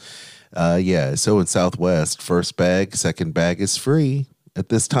awesome. So in Southwest, first bag, second bag is free. At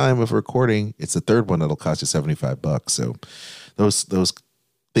this time of recording, it's the third one that'll cost you $75. So those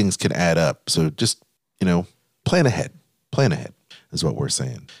things can add up. So just, plan ahead. Plan ahead is what we're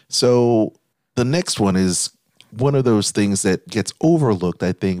saying. So the next one is one of those things that gets overlooked,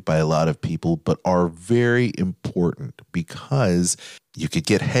 I think, by a lot of people, but are very important because you could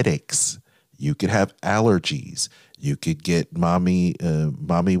get headaches. You could have allergies. You could get mommy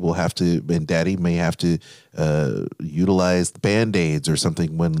will have to, and daddy may have to utilize Band-Aids or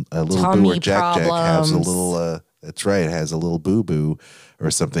something when a little tummy boo or Jack has a problems. little, that's right, has a little boo-boo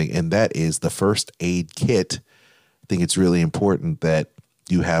or something. And that is the first aid kit. I think it's really important that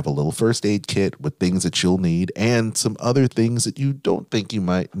you have a little first aid kit with things that you'll need and some other things that you don't think you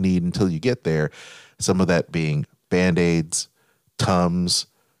might need until you get there. Some of that being Band-Aids, Tums,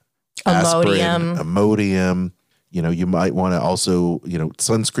 aspirin, Imodium. You might want to also,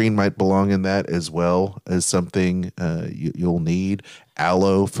 sunscreen might belong in that as well as something you'll need.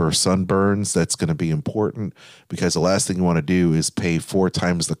 Aloe for sunburns, that's going to be important because the last thing you want to do is pay 4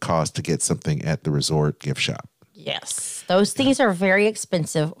 times the cost to get something at the resort gift shop. Yes, those things are very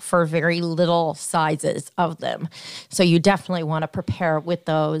expensive for very little sizes of them. So you definitely want to prepare with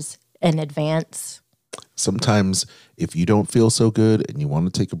those in advance. Sometimes if you don't feel so good and you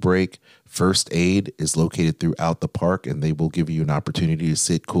want to take a break, first aid is located throughout the park and they will give you an opportunity to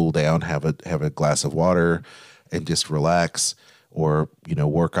sit, cool down, have a glass of water and just relax or,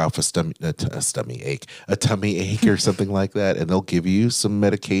 work off a tummy ache or something like that. And they'll give you some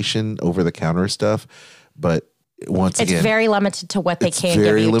medication over the counter stuff. But once again, it's very limited to what they can give you.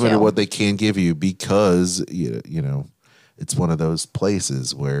 Very limited what they can give you because, it's one of those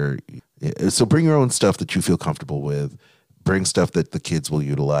places where, so bring your own stuff that you feel comfortable with. Bring stuff that the kids will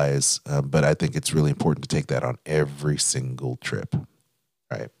utilize. But I think it's really important to take that on every single trip.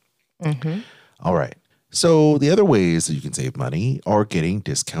 Right. Mm-hmm. All right. So the other ways that you can save money are getting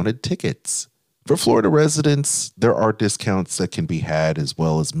discounted tickets. For Florida residents, there are discounts that can be had as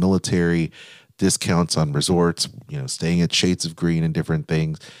well as military discounts on resorts, staying at Shades of Green and different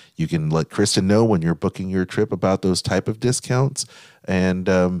things. You can let Kristen know when you're booking your trip about those type of discounts and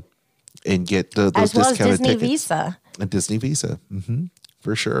get those as well discounted as Disney tickets. Visa. A Disney Visa,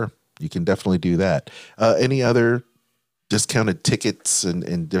 for sure. You can definitely do that. Any other discounted tickets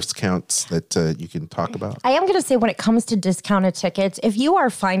and discounts that you can talk about? I am going to say when it comes to discounted tickets, if you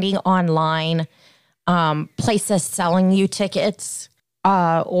are finding online places selling you tickets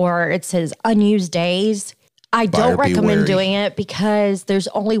or it says unused days, I don't recommend doing it because there's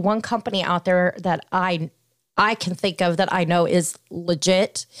only one company out there that I can think of that I know is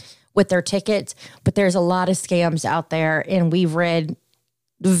legit with their tickets, but there's a lot of scams out there, and we've read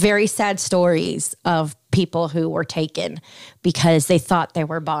very sad stories of people who were taken because they thought they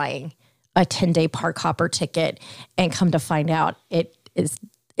were buying a 10-day park hopper ticket and come to find out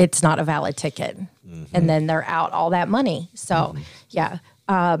it's not a valid ticket. Mm-hmm. And then they're out all that money. So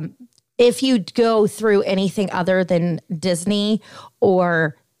if you go through anything other than Disney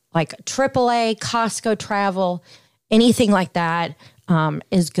or like AAA, Costco travel, anything like that,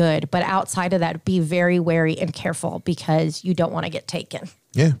 is good. But outside of that, be very wary and careful because you don't want to get taken.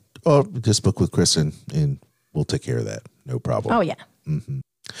 Yeah. Or just book with Kristen and we'll take care of that. No problem. Oh, yeah. Mm-hmm.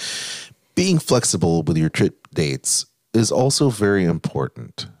 Being flexible with your trip dates is also very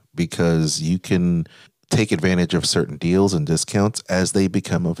important because you can take advantage of certain deals and discounts as they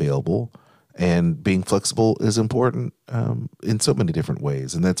become available. And being flexible is important in so many different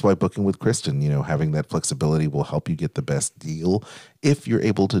ways. And that's why booking with Kristen, having that flexibility will help you get the best deal if you're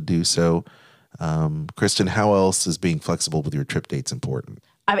able to do so. Kristen, how else is being flexible with your trip dates important?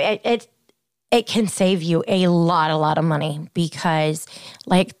 I mean, it can save you a lot of money because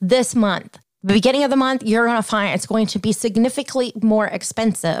like this month, the beginning of the month, you're going to find it's going to be significantly more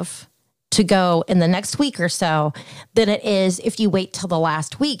expensive to go in the next week or so than it is if you wait till the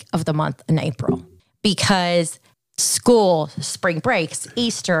last week of the month in April, because school, spring breaks,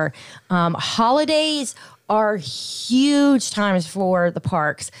 Easter, holidays are huge times for the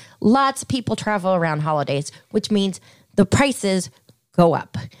parks. Lots of people travel around holidays, which means the prices go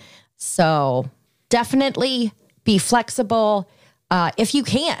up. So definitely be flexible if you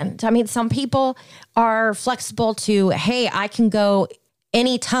can. I mean, some people are flexible to, hey, I can go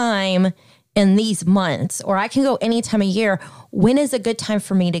anytime in these months, or I can go any time of year. When is a good time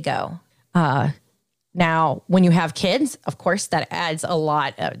for me to go? Now, when you have kids, of course, that adds a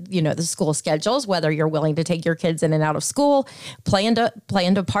lot of, the school schedules, whether you're willing to take your kids in and out of school, play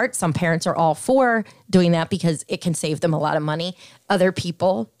into part. Some parents are all for doing that because it can save them a lot of money. Other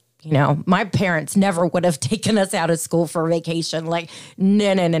people, my parents never would have taken us out of school for vacation. Like,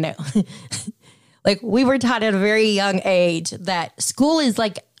 no. Like, we were taught at a very young age that school is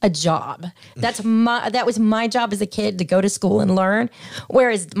like a job. That was my job as a kid, to go to school and learn,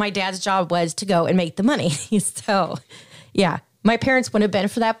 whereas my dad's job was to go and make the money. So, yeah, my parents wouldn't have been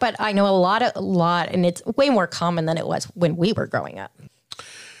for that, but I know a lot, and it's way more common than it was when we were growing up.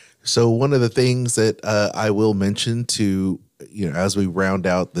 So one of the things that I will mention to, as we round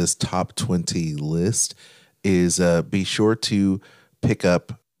out this top 20 list is be sure to pick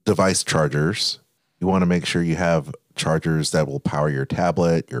up device chargers. You want to make sure you have chargers that will power your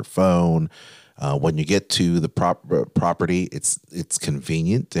tablet, your phone. When you get to the property, it's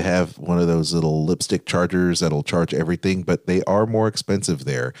convenient to have one of those little lipstick chargers that'll charge everything, but they are more expensive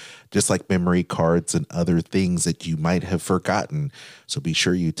there, just like memory cards and other things that you might have forgotten. So be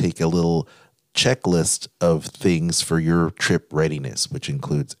sure you take a little checklist of things for your trip readiness, which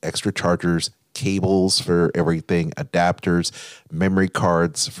includes extra chargers, cables for everything, adapters, memory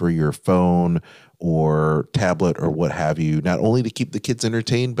cards for your phone or tablet or what have you, not only to keep the kids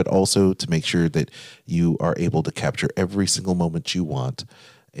entertained, but also to make sure that you are able to capture every single moment you want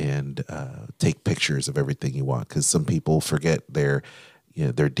and take pictures of everything you want. Because some people forget their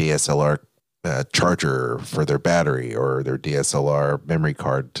DSLR charger for their battery or their DSLR memory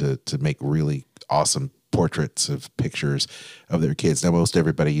card to make really awesome portraits of pictures of their kids. Now, most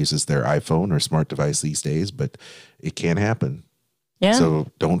everybody uses their iPhone or smart device these days, but it can happen. Yeah.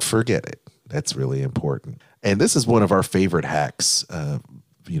 So don't forget it. That's really important. And this is one of our favorite hacks,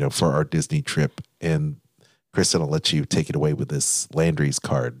 for our Disney trip. And Kristen, I'll let you take it away with this Landry's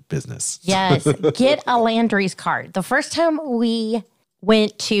card business. Yes, get a Landry's card. The first time we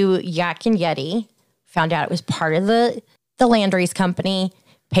went to Yak and Yeti, found out it was part of the Landry's company,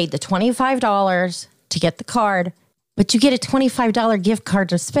 paid the $25 to get the card, but you get a $25 gift card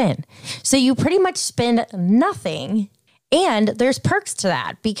to spend. So you pretty much spend nothing. And there's perks to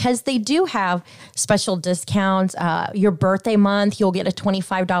that because they do have special discounts. Your birthday month, you'll get a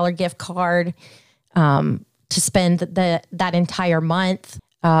 $25 gift card to spend that entire month.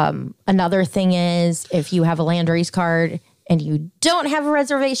 Another thing is if you have a Landry's card and you don't have a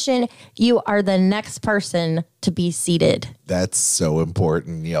reservation, you are the next person to be seated. That's so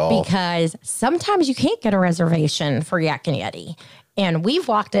important, y'all. Because sometimes you can't get a reservation for Yak and Yeti. And we've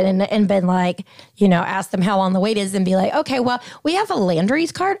walked in and been like, asked them how long the wait is and be like, okay, well, we have a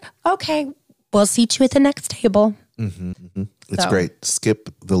Landry's card. Okay, we'll seat you at the next table. Mm-hmm, mm-hmm. It's great. Skip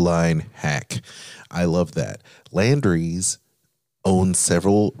the line hack. I love that. Landry's owns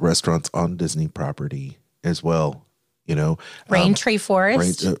several restaurants on Disney property as well. Raintree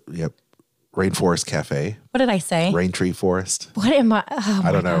Forest. Yep. Rainforest Cafe. What did I say? Raintree Forest. What am I? Oh,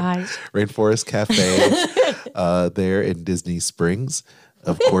 I don't know. Gosh. Rainforest Cafe there in Disney Springs.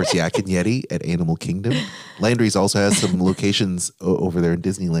 Of course, Yak and Yeti at Animal Kingdom. Landry's also has some locations over there in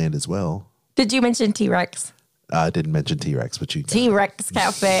Disneyland as well. Did you mention T-Rex? I didn't mention T-Rex, but you T-Rex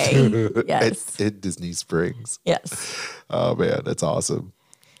Cafe. Yes. At Disney Springs. Yes. Oh, man, that's awesome.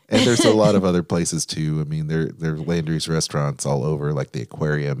 And there's a lot of other places, too. I mean, there are Landry's restaurants all over, like the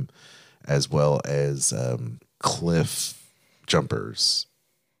aquarium, as well as cliff jumpers.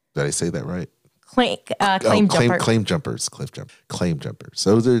 Did I say that right? Claim jumpers.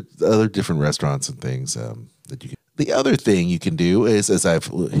 So there are other different restaurants and things that you can. The other thing you can do is, as I've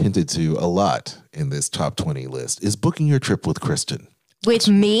hinted to a lot in this top 20 list, is booking your trip with Kristen. With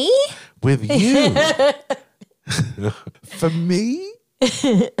me? With you. For me?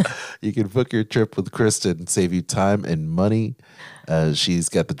 You can book your trip with Kristen and save you time and money. She's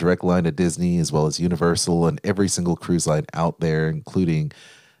got the direct line to Disney as well as Universal and every single cruise line out there, including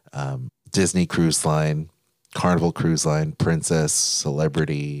Disney Cruise Line, Carnival Cruise Line, Princess,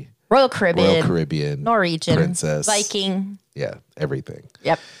 Celebrity, Royal Caribbean, Norwegian, Princess, Viking. Yeah, everything.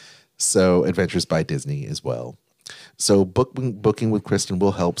 Yep. So Adventures by Disney as well. So booking with Kristen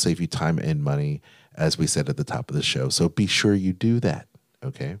will help save you time and money, as we said at the top of the show. So be sure you do that.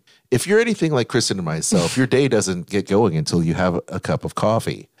 Okay. If you're anything like Kristen and myself, your day doesn't get going until you have a cup of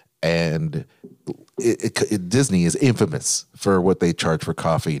coffee. And Disney is infamous for what they charge for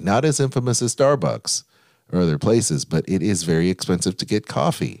coffee. Not as infamous as Starbucks or other places, but it is very expensive to get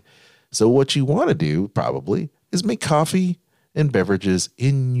coffee. So what you want to do probably is make coffee and beverages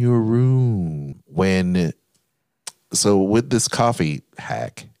in your room. So with this coffee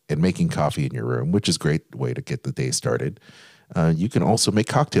hack and making coffee in your room, which is a great way to get the day started, you can also make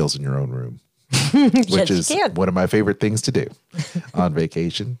cocktails in your own room. Which is one of my favorite things to do on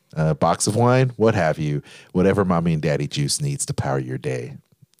vacation. A box of wine, what have you, whatever mommy and daddy juice needs to power your day.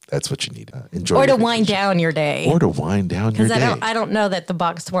 That's what you need. Enjoy. Or to wind down your day. Or to wind down your day. Because I don't know that the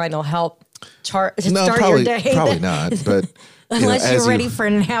boxed wine will help start probably, your day. Probably not. But unless you're ready for a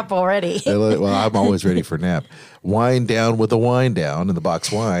nap already. Well, I'm always ready for a nap. Wind down with a wind down in the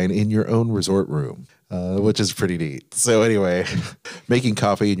box wine in your own resort room. Which is pretty neat. So anyway, making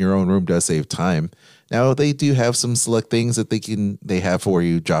coffee in your own room does save time. Now they do have some select things that they have for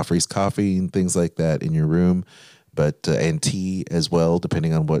you, Joffrey's coffee and things like that in your room, but and tea as well,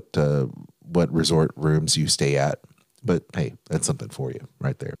 depending on what resort rooms you stay at. But hey, that's something for you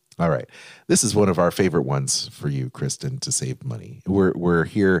right there. All right, this is one of our favorite ones for you, Kristen, to save money. We're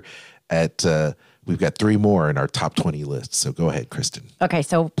here at we've got 3 more in our top 20 list. So go ahead, Kristen. Okay,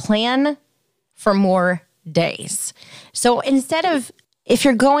 so plan for more days. So instead of, if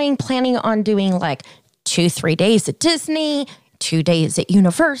you're planning on doing like 2-3 days at Disney, 2 days at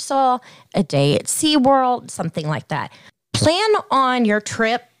Universal, a day at SeaWorld, something like that, plan on your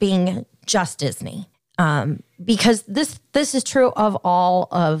trip being just Disney. Because this is true of all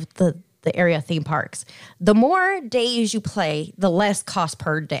of the area theme parks. The more days you play, the less cost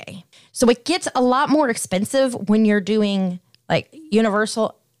per day. So it gets a lot more expensive when you're doing like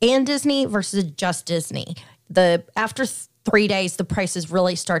Universal and Disney versus just Disney. After 3 days, the prices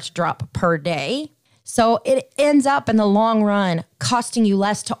really start to drop per day. So it ends up in the long run costing you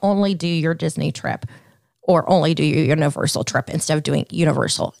less to only do your Disney trip or only do your Universal trip instead of doing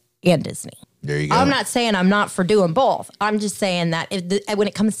Universal and Disney. There you go. I'm not saying I'm not for doing both. I'm just saying that when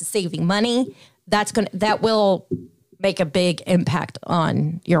it comes to saving money, that will make a big impact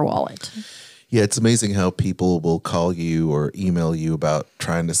on your wallet. Yeah, it's amazing how people will call you or email you about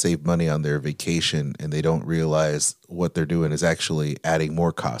trying to save money on their vacation, and they don't realize what they're doing is actually adding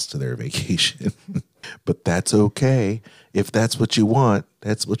more cost to their vacation. But that's okay. If that's what you want,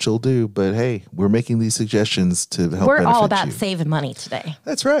 that's what you'll do. But hey, we're making these suggestions to help We're benefit all about you. saving money today.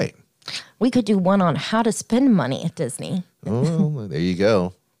 That's right. We could do one on how to spend money at Disney. Oh, there you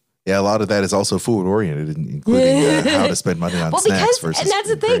go. Yeah, a lot of that is also food oriented, including how to spend money on snacks versus. And that's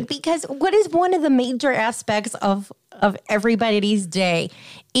the thing, because what is one of the major aspects of everybody's day?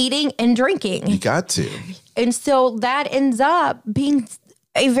 Eating and drinking. You got to. And so that ends up being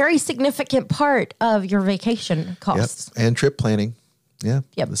a very significant part of your vacation costs. Yep. And trip planning. Yeah.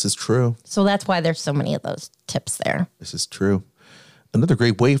 Yep. This is true. So that's why there's so many of those tips there. This is true. Another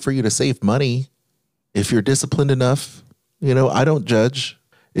great way for you to save money, if you're disciplined enough, I don't judge,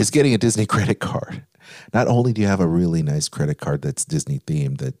 is getting a Disney credit card. Not only do you have a really nice credit card that's Disney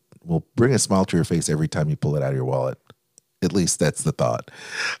themed that will bring a smile to your face every time you pull it out of your wallet, at least that's the thought,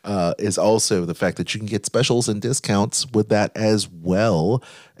 is also the fact that you can get specials and discounts with that as well,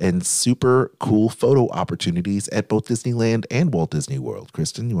 and super cool photo opportunities at both Disneyland and Walt Disney World.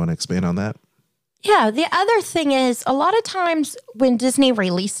 Kristen, you want to expand on that? Yeah, the other thing is a lot of times when Disney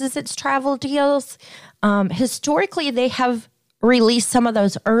releases its travel deals, historically they have released some of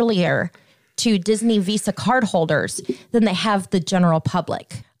those earlier to Disney Visa card holders than they have the general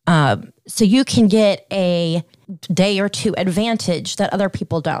public. So you can get a day or two advantage that other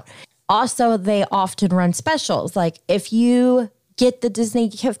people don't. Also, they often run specials. Like if you get the Disney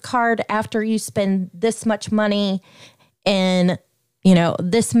gift card after you spend this much money in,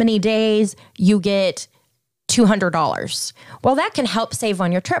 this many days, you get $200. Well, that can help save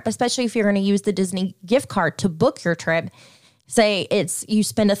on your trip, especially if you're going to use the Disney gift card to book your trip. Say you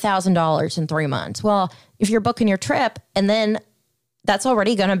spend $1,000 in 3 months. Well, if you're booking your trip and then that's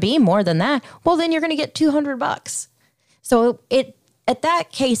already going to be more than that, well, then you're going to get $200. So at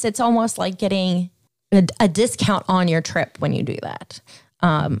that case, it's almost like getting a discount on your trip when you do that.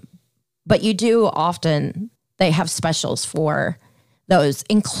 But you do often, they have specials for those,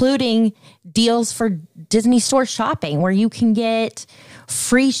 including deals for Disney Store shopping where you can get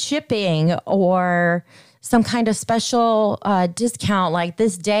free shipping or some kind of special discount. Like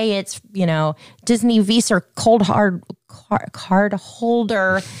this day, it's, Disney Visa cold hard card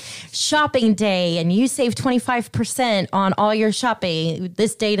holder shopping day, and you save 25% on all your shopping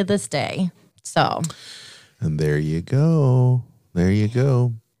this day to this day. So, and there you go. There you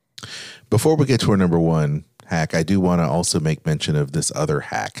go. Before we get to our number one hack, I do want to also make mention of this other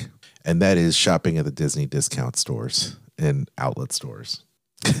hack, and that is shopping at the Disney discount stores and outlet stores.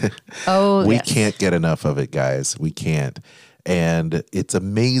 We can't get enough of it, guys. We can't. And it's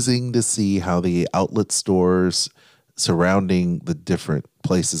amazing to see how the outlet stores surrounding the different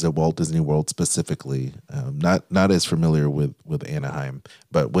places at Walt Disney World specifically, not as familiar with Anaheim,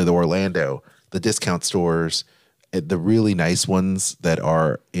 but with Orlando, the discount stores, the really nice ones that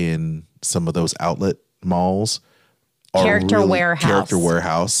are in some of those outlet malls, Character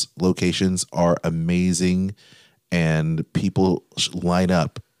Warehouse locations are amazing, and people line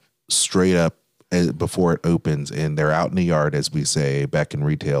up straight up before it opens, and they're out in the yard, as we say back in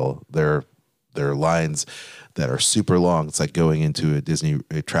retail. They're lines that are super long. It's like going into a Disney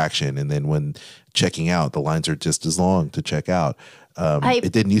attraction, and then when checking out, the lines are just as long to check out.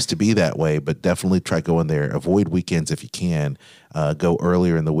 It didn't used to be that way, but definitely try going there. Avoid weekends if you can. Go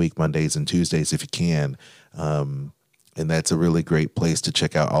earlier in the week, Mondays and Tuesdays if you can. And that's a really great place to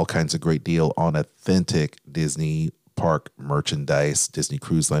check out all kinds of great deal on authentic Disney park merchandise, Disney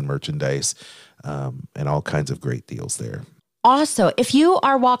Cruise Line merchandise, and all kinds of great deals there. Also, if you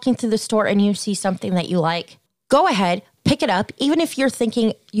are walking through the store and you see something that you like, go ahead, pick it up. Even if you're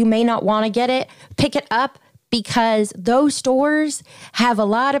thinking you may not want to get it, pick it up, because those stores have a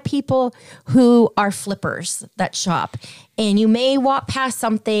lot of people who are flippers that shop. And you may walk past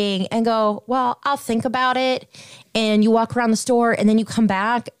something and go, well, I'll think about it. And you walk around the store and then you come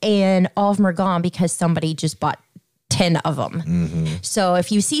back and all of them are gone because somebody just bought 10 of them. Mm-hmm. So if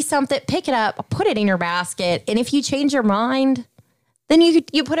you see something, pick it up, put it in your basket. And if you change your mind, then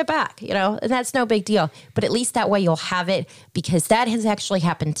you put it back, and that's no big deal. But at least that way you'll have it, because that has actually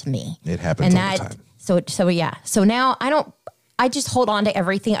happened to me. It happens all the time. So yeah. So now I just hold on to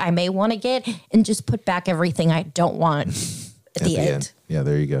everything I may want to get and just put back everything I don't want at the end. Yeah,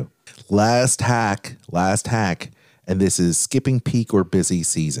 there you go. Last hack. And this is skipping peak or busy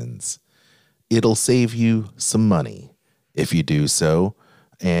seasons. It'll save you some money if you do so.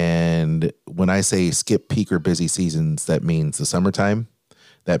 And when I say skip peak or busy seasons, that means the summertime.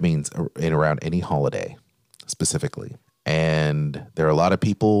 That means in around any holiday specifically. And there are a lot of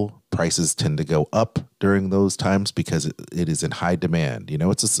people, prices tend to go up during those times because it is in high demand.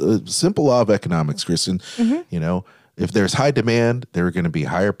 It's a simple law of economics, Kristen. Mm-hmm. If there's high demand, there are going to be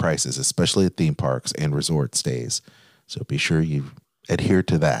higher prices, especially at theme parks and resort stays. So be sure you adhere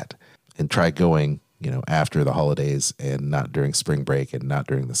to that and try going, after the holidays and not during spring break and not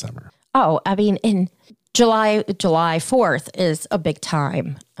during the summer. Oh, I mean, in July 4th is a big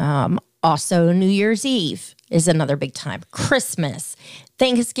time. Also, New Year's Eve is another big time. Christmas,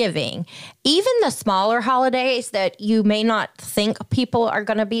 Thanksgiving, even the smaller holidays that you may not think people are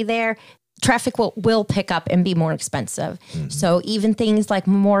going to be there, traffic will pick up and be more expensive. Mm-hmm. So even things like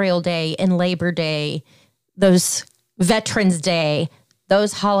Memorial Day and Labor Day, those Veterans Day,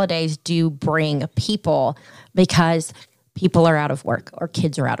 those holidays do bring people because people are out of work or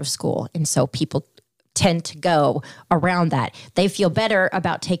kids are out of school. And so people tend to go around that. They feel better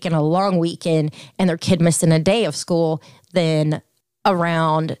about taking a long weekend and their kid missing a day of school than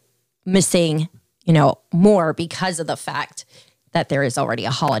around missing, more because of the fact that there is already a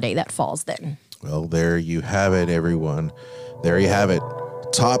holiday that falls then. Well, there you have it, everyone. There you have it.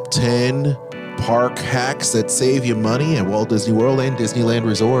 Top 10 park hacks that save you money at Walt Disney World and Disneyland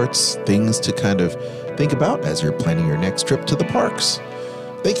resorts. Things to kind of think about as you're planning your next trip to the parks.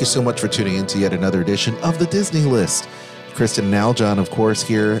 Thank you so much for tuning in to yet another edition of the Disney List. Kristen and Aljon, of course,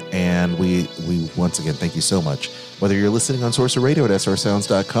 here, and we once again thank you so much. Whether you're listening on Sorcerer Radio at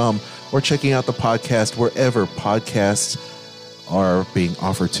srsounds.com or checking out the podcast wherever podcasts are being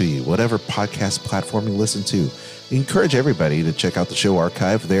offered to you, whatever podcast platform you listen to. We encourage everybody to check out the show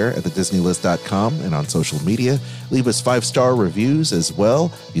archive there at thedisneylist.com and on social media. Leave us 5-star reviews as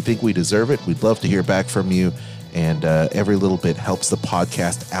well. If you think we deserve it, we'd love to hear back from you. And every little bit helps the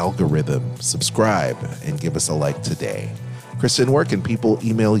podcast algorithm. Subscribe and give us a like today. Kristen, where can people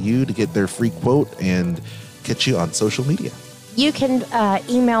email you to get their free quote and get you on social media? You can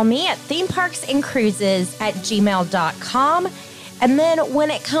email me at themeparksandcruises@gmail.com. And then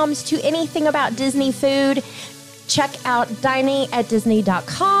when it comes to anything about Disney food, check out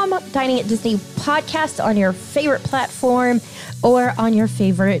diningatdisney.com, Dining at Disney podcast on your favorite platform or on your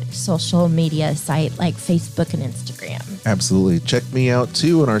favorite social media site like Facebook and Instagram. Absolutely. Check me out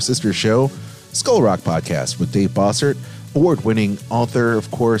too on our sister show, Skull Rock Podcast with Dave Bossert, award-winning author,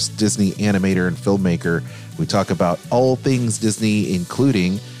 of course, Disney animator and filmmaker. We talk about all things Disney,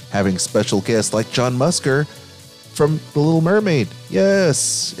 including having special guests like John Musker from The Little Mermaid.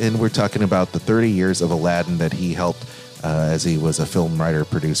 Yes. And we're talking about the 30 years of Aladdin that he helped as he was a film writer,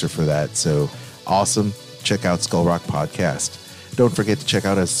 producer for that. So awesome. Check out Skull Rock Podcast. Don't forget to check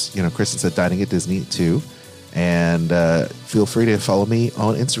out, as Kristen said, Dining at Disney too. And feel free to follow me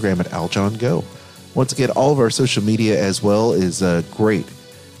on Instagram at AlJohnGo. Once again, all of our social media as well is great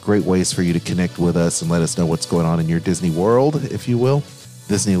ways for you to connect with us and let us know what's going on in your Disney world, if you will.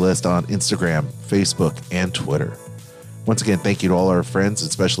 Disney List on Instagram, Facebook, and Twitter. Once again, thank you to all our friends,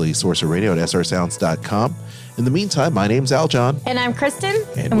 especially Sorcerer Radio at srsounds.com. In the meantime, my name's AlJohn. And I'm Kristen.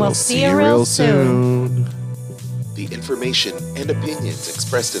 And we'll see you real soon. The information and opinions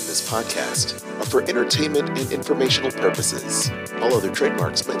expressed in this podcast are for entertainment and informational purposes. All other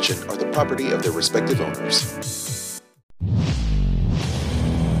trademarks mentioned are the property of their respective owners.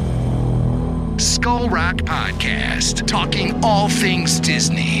 Skull Rock Podcast, talking all things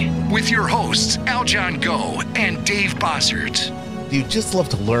Disney, with your hosts AlJohn Go and Dave Bossert. Do you just love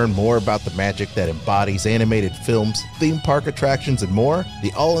to learn more about the magic that embodies animated films, theme park attractions, and more?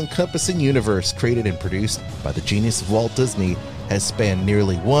 The all-encompassing universe created and produced by the genius of Walt Disney has spanned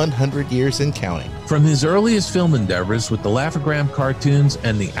nearly 100 years and counting. From his earliest film endeavors with the Laugh-O-Gram cartoons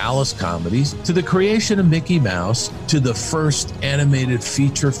and the Alice comedies, to the creation of Mickey Mouse, to the first animated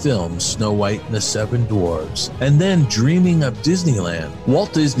feature film, Snow White and the Seven Dwarfs, and then dreaming up Disneyland,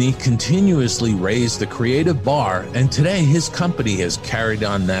 Walt Disney continuously raised the creative bar, and today his company has carried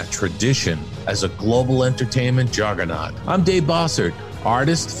on that tradition as a global entertainment juggernaut. I'm Dave Bossert,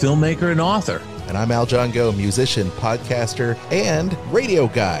 artist, filmmaker, and author. And I'm AlJohn Go, musician, podcaster, and radio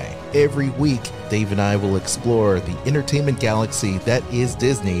guy. Every week, Dave and I will explore the entertainment galaxy that is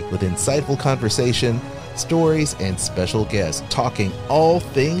Disney with insightful conversation, stories, and special guests talking all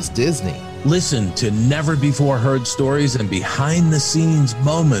things Disney. Listen to never-before-heard stories and behind-the-scenes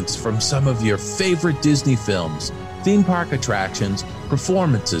moments from some of your favorite Disney films, theme park attractions,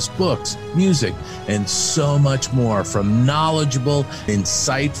 performances, books, music, and so much more from knowledgeable,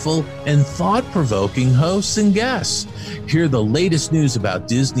 insightful, and thought-provoking hosts and guests. Hear the latest news about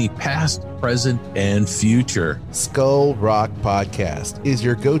Disney past, present, and future. Skull Rock Podcast is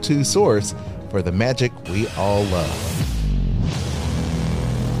your go-to source for the magic we all love.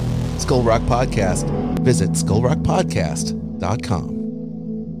 Skull Rock Podcast. Visit skullrockpodcast.com.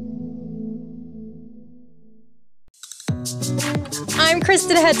 I'm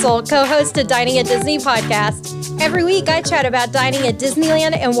Kristen Hetzel, co-host of Dining at Disney podcast. Every week, I chat about dining at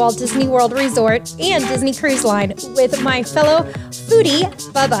Disneyland and Walt Disney World Resort and Disney Cruise Line with my fellow foodie,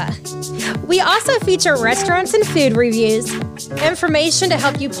 Bubba. We also feature restaurants and food reviews, information to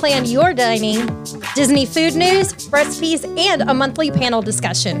help you plan your dining, Disney food news, recipes, and a monthly panel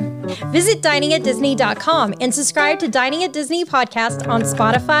discussion. Visit diningatdisney.com and subscribe to Dining at Disney podcast on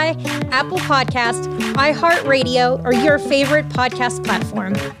Spotify, Apple Podcast, iHeartRadio, or your favorite podcast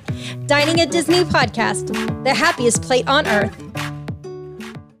platform. Dining at Disney podcast, the happiest plate on earth.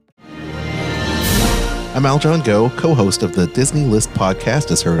 I'm AlJohn Go, co-host of the Disney List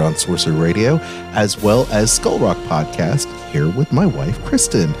podcast as heard on Sorcerer Radio, as well as Skull Rock Podcast, here with my wife,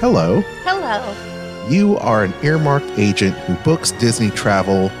 Kristen. Hello. Hello. You are an earmarked agent who books Disney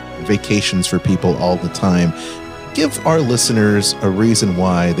travel and vacations for people all the time. Give our listeners a reason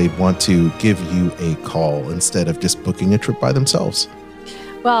why they'd want to give you a call instead of just booking a trip by themselves.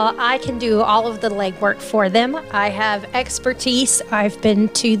 Well, I can do all of the legwork for them. I have expertise. I've been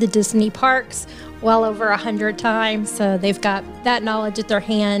to the Disney parks well over 100 times, so they've got that knowledge at their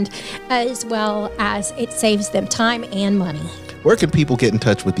hand, as well as it saves them time and money. Where can people get in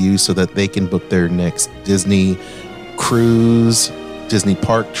touch with you so that they can book their next Disney cruise, Disney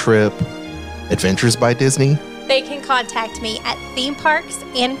park trip, Adventures by Disney? They can contact me at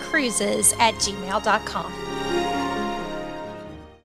themeparksandcruises@gmail.com.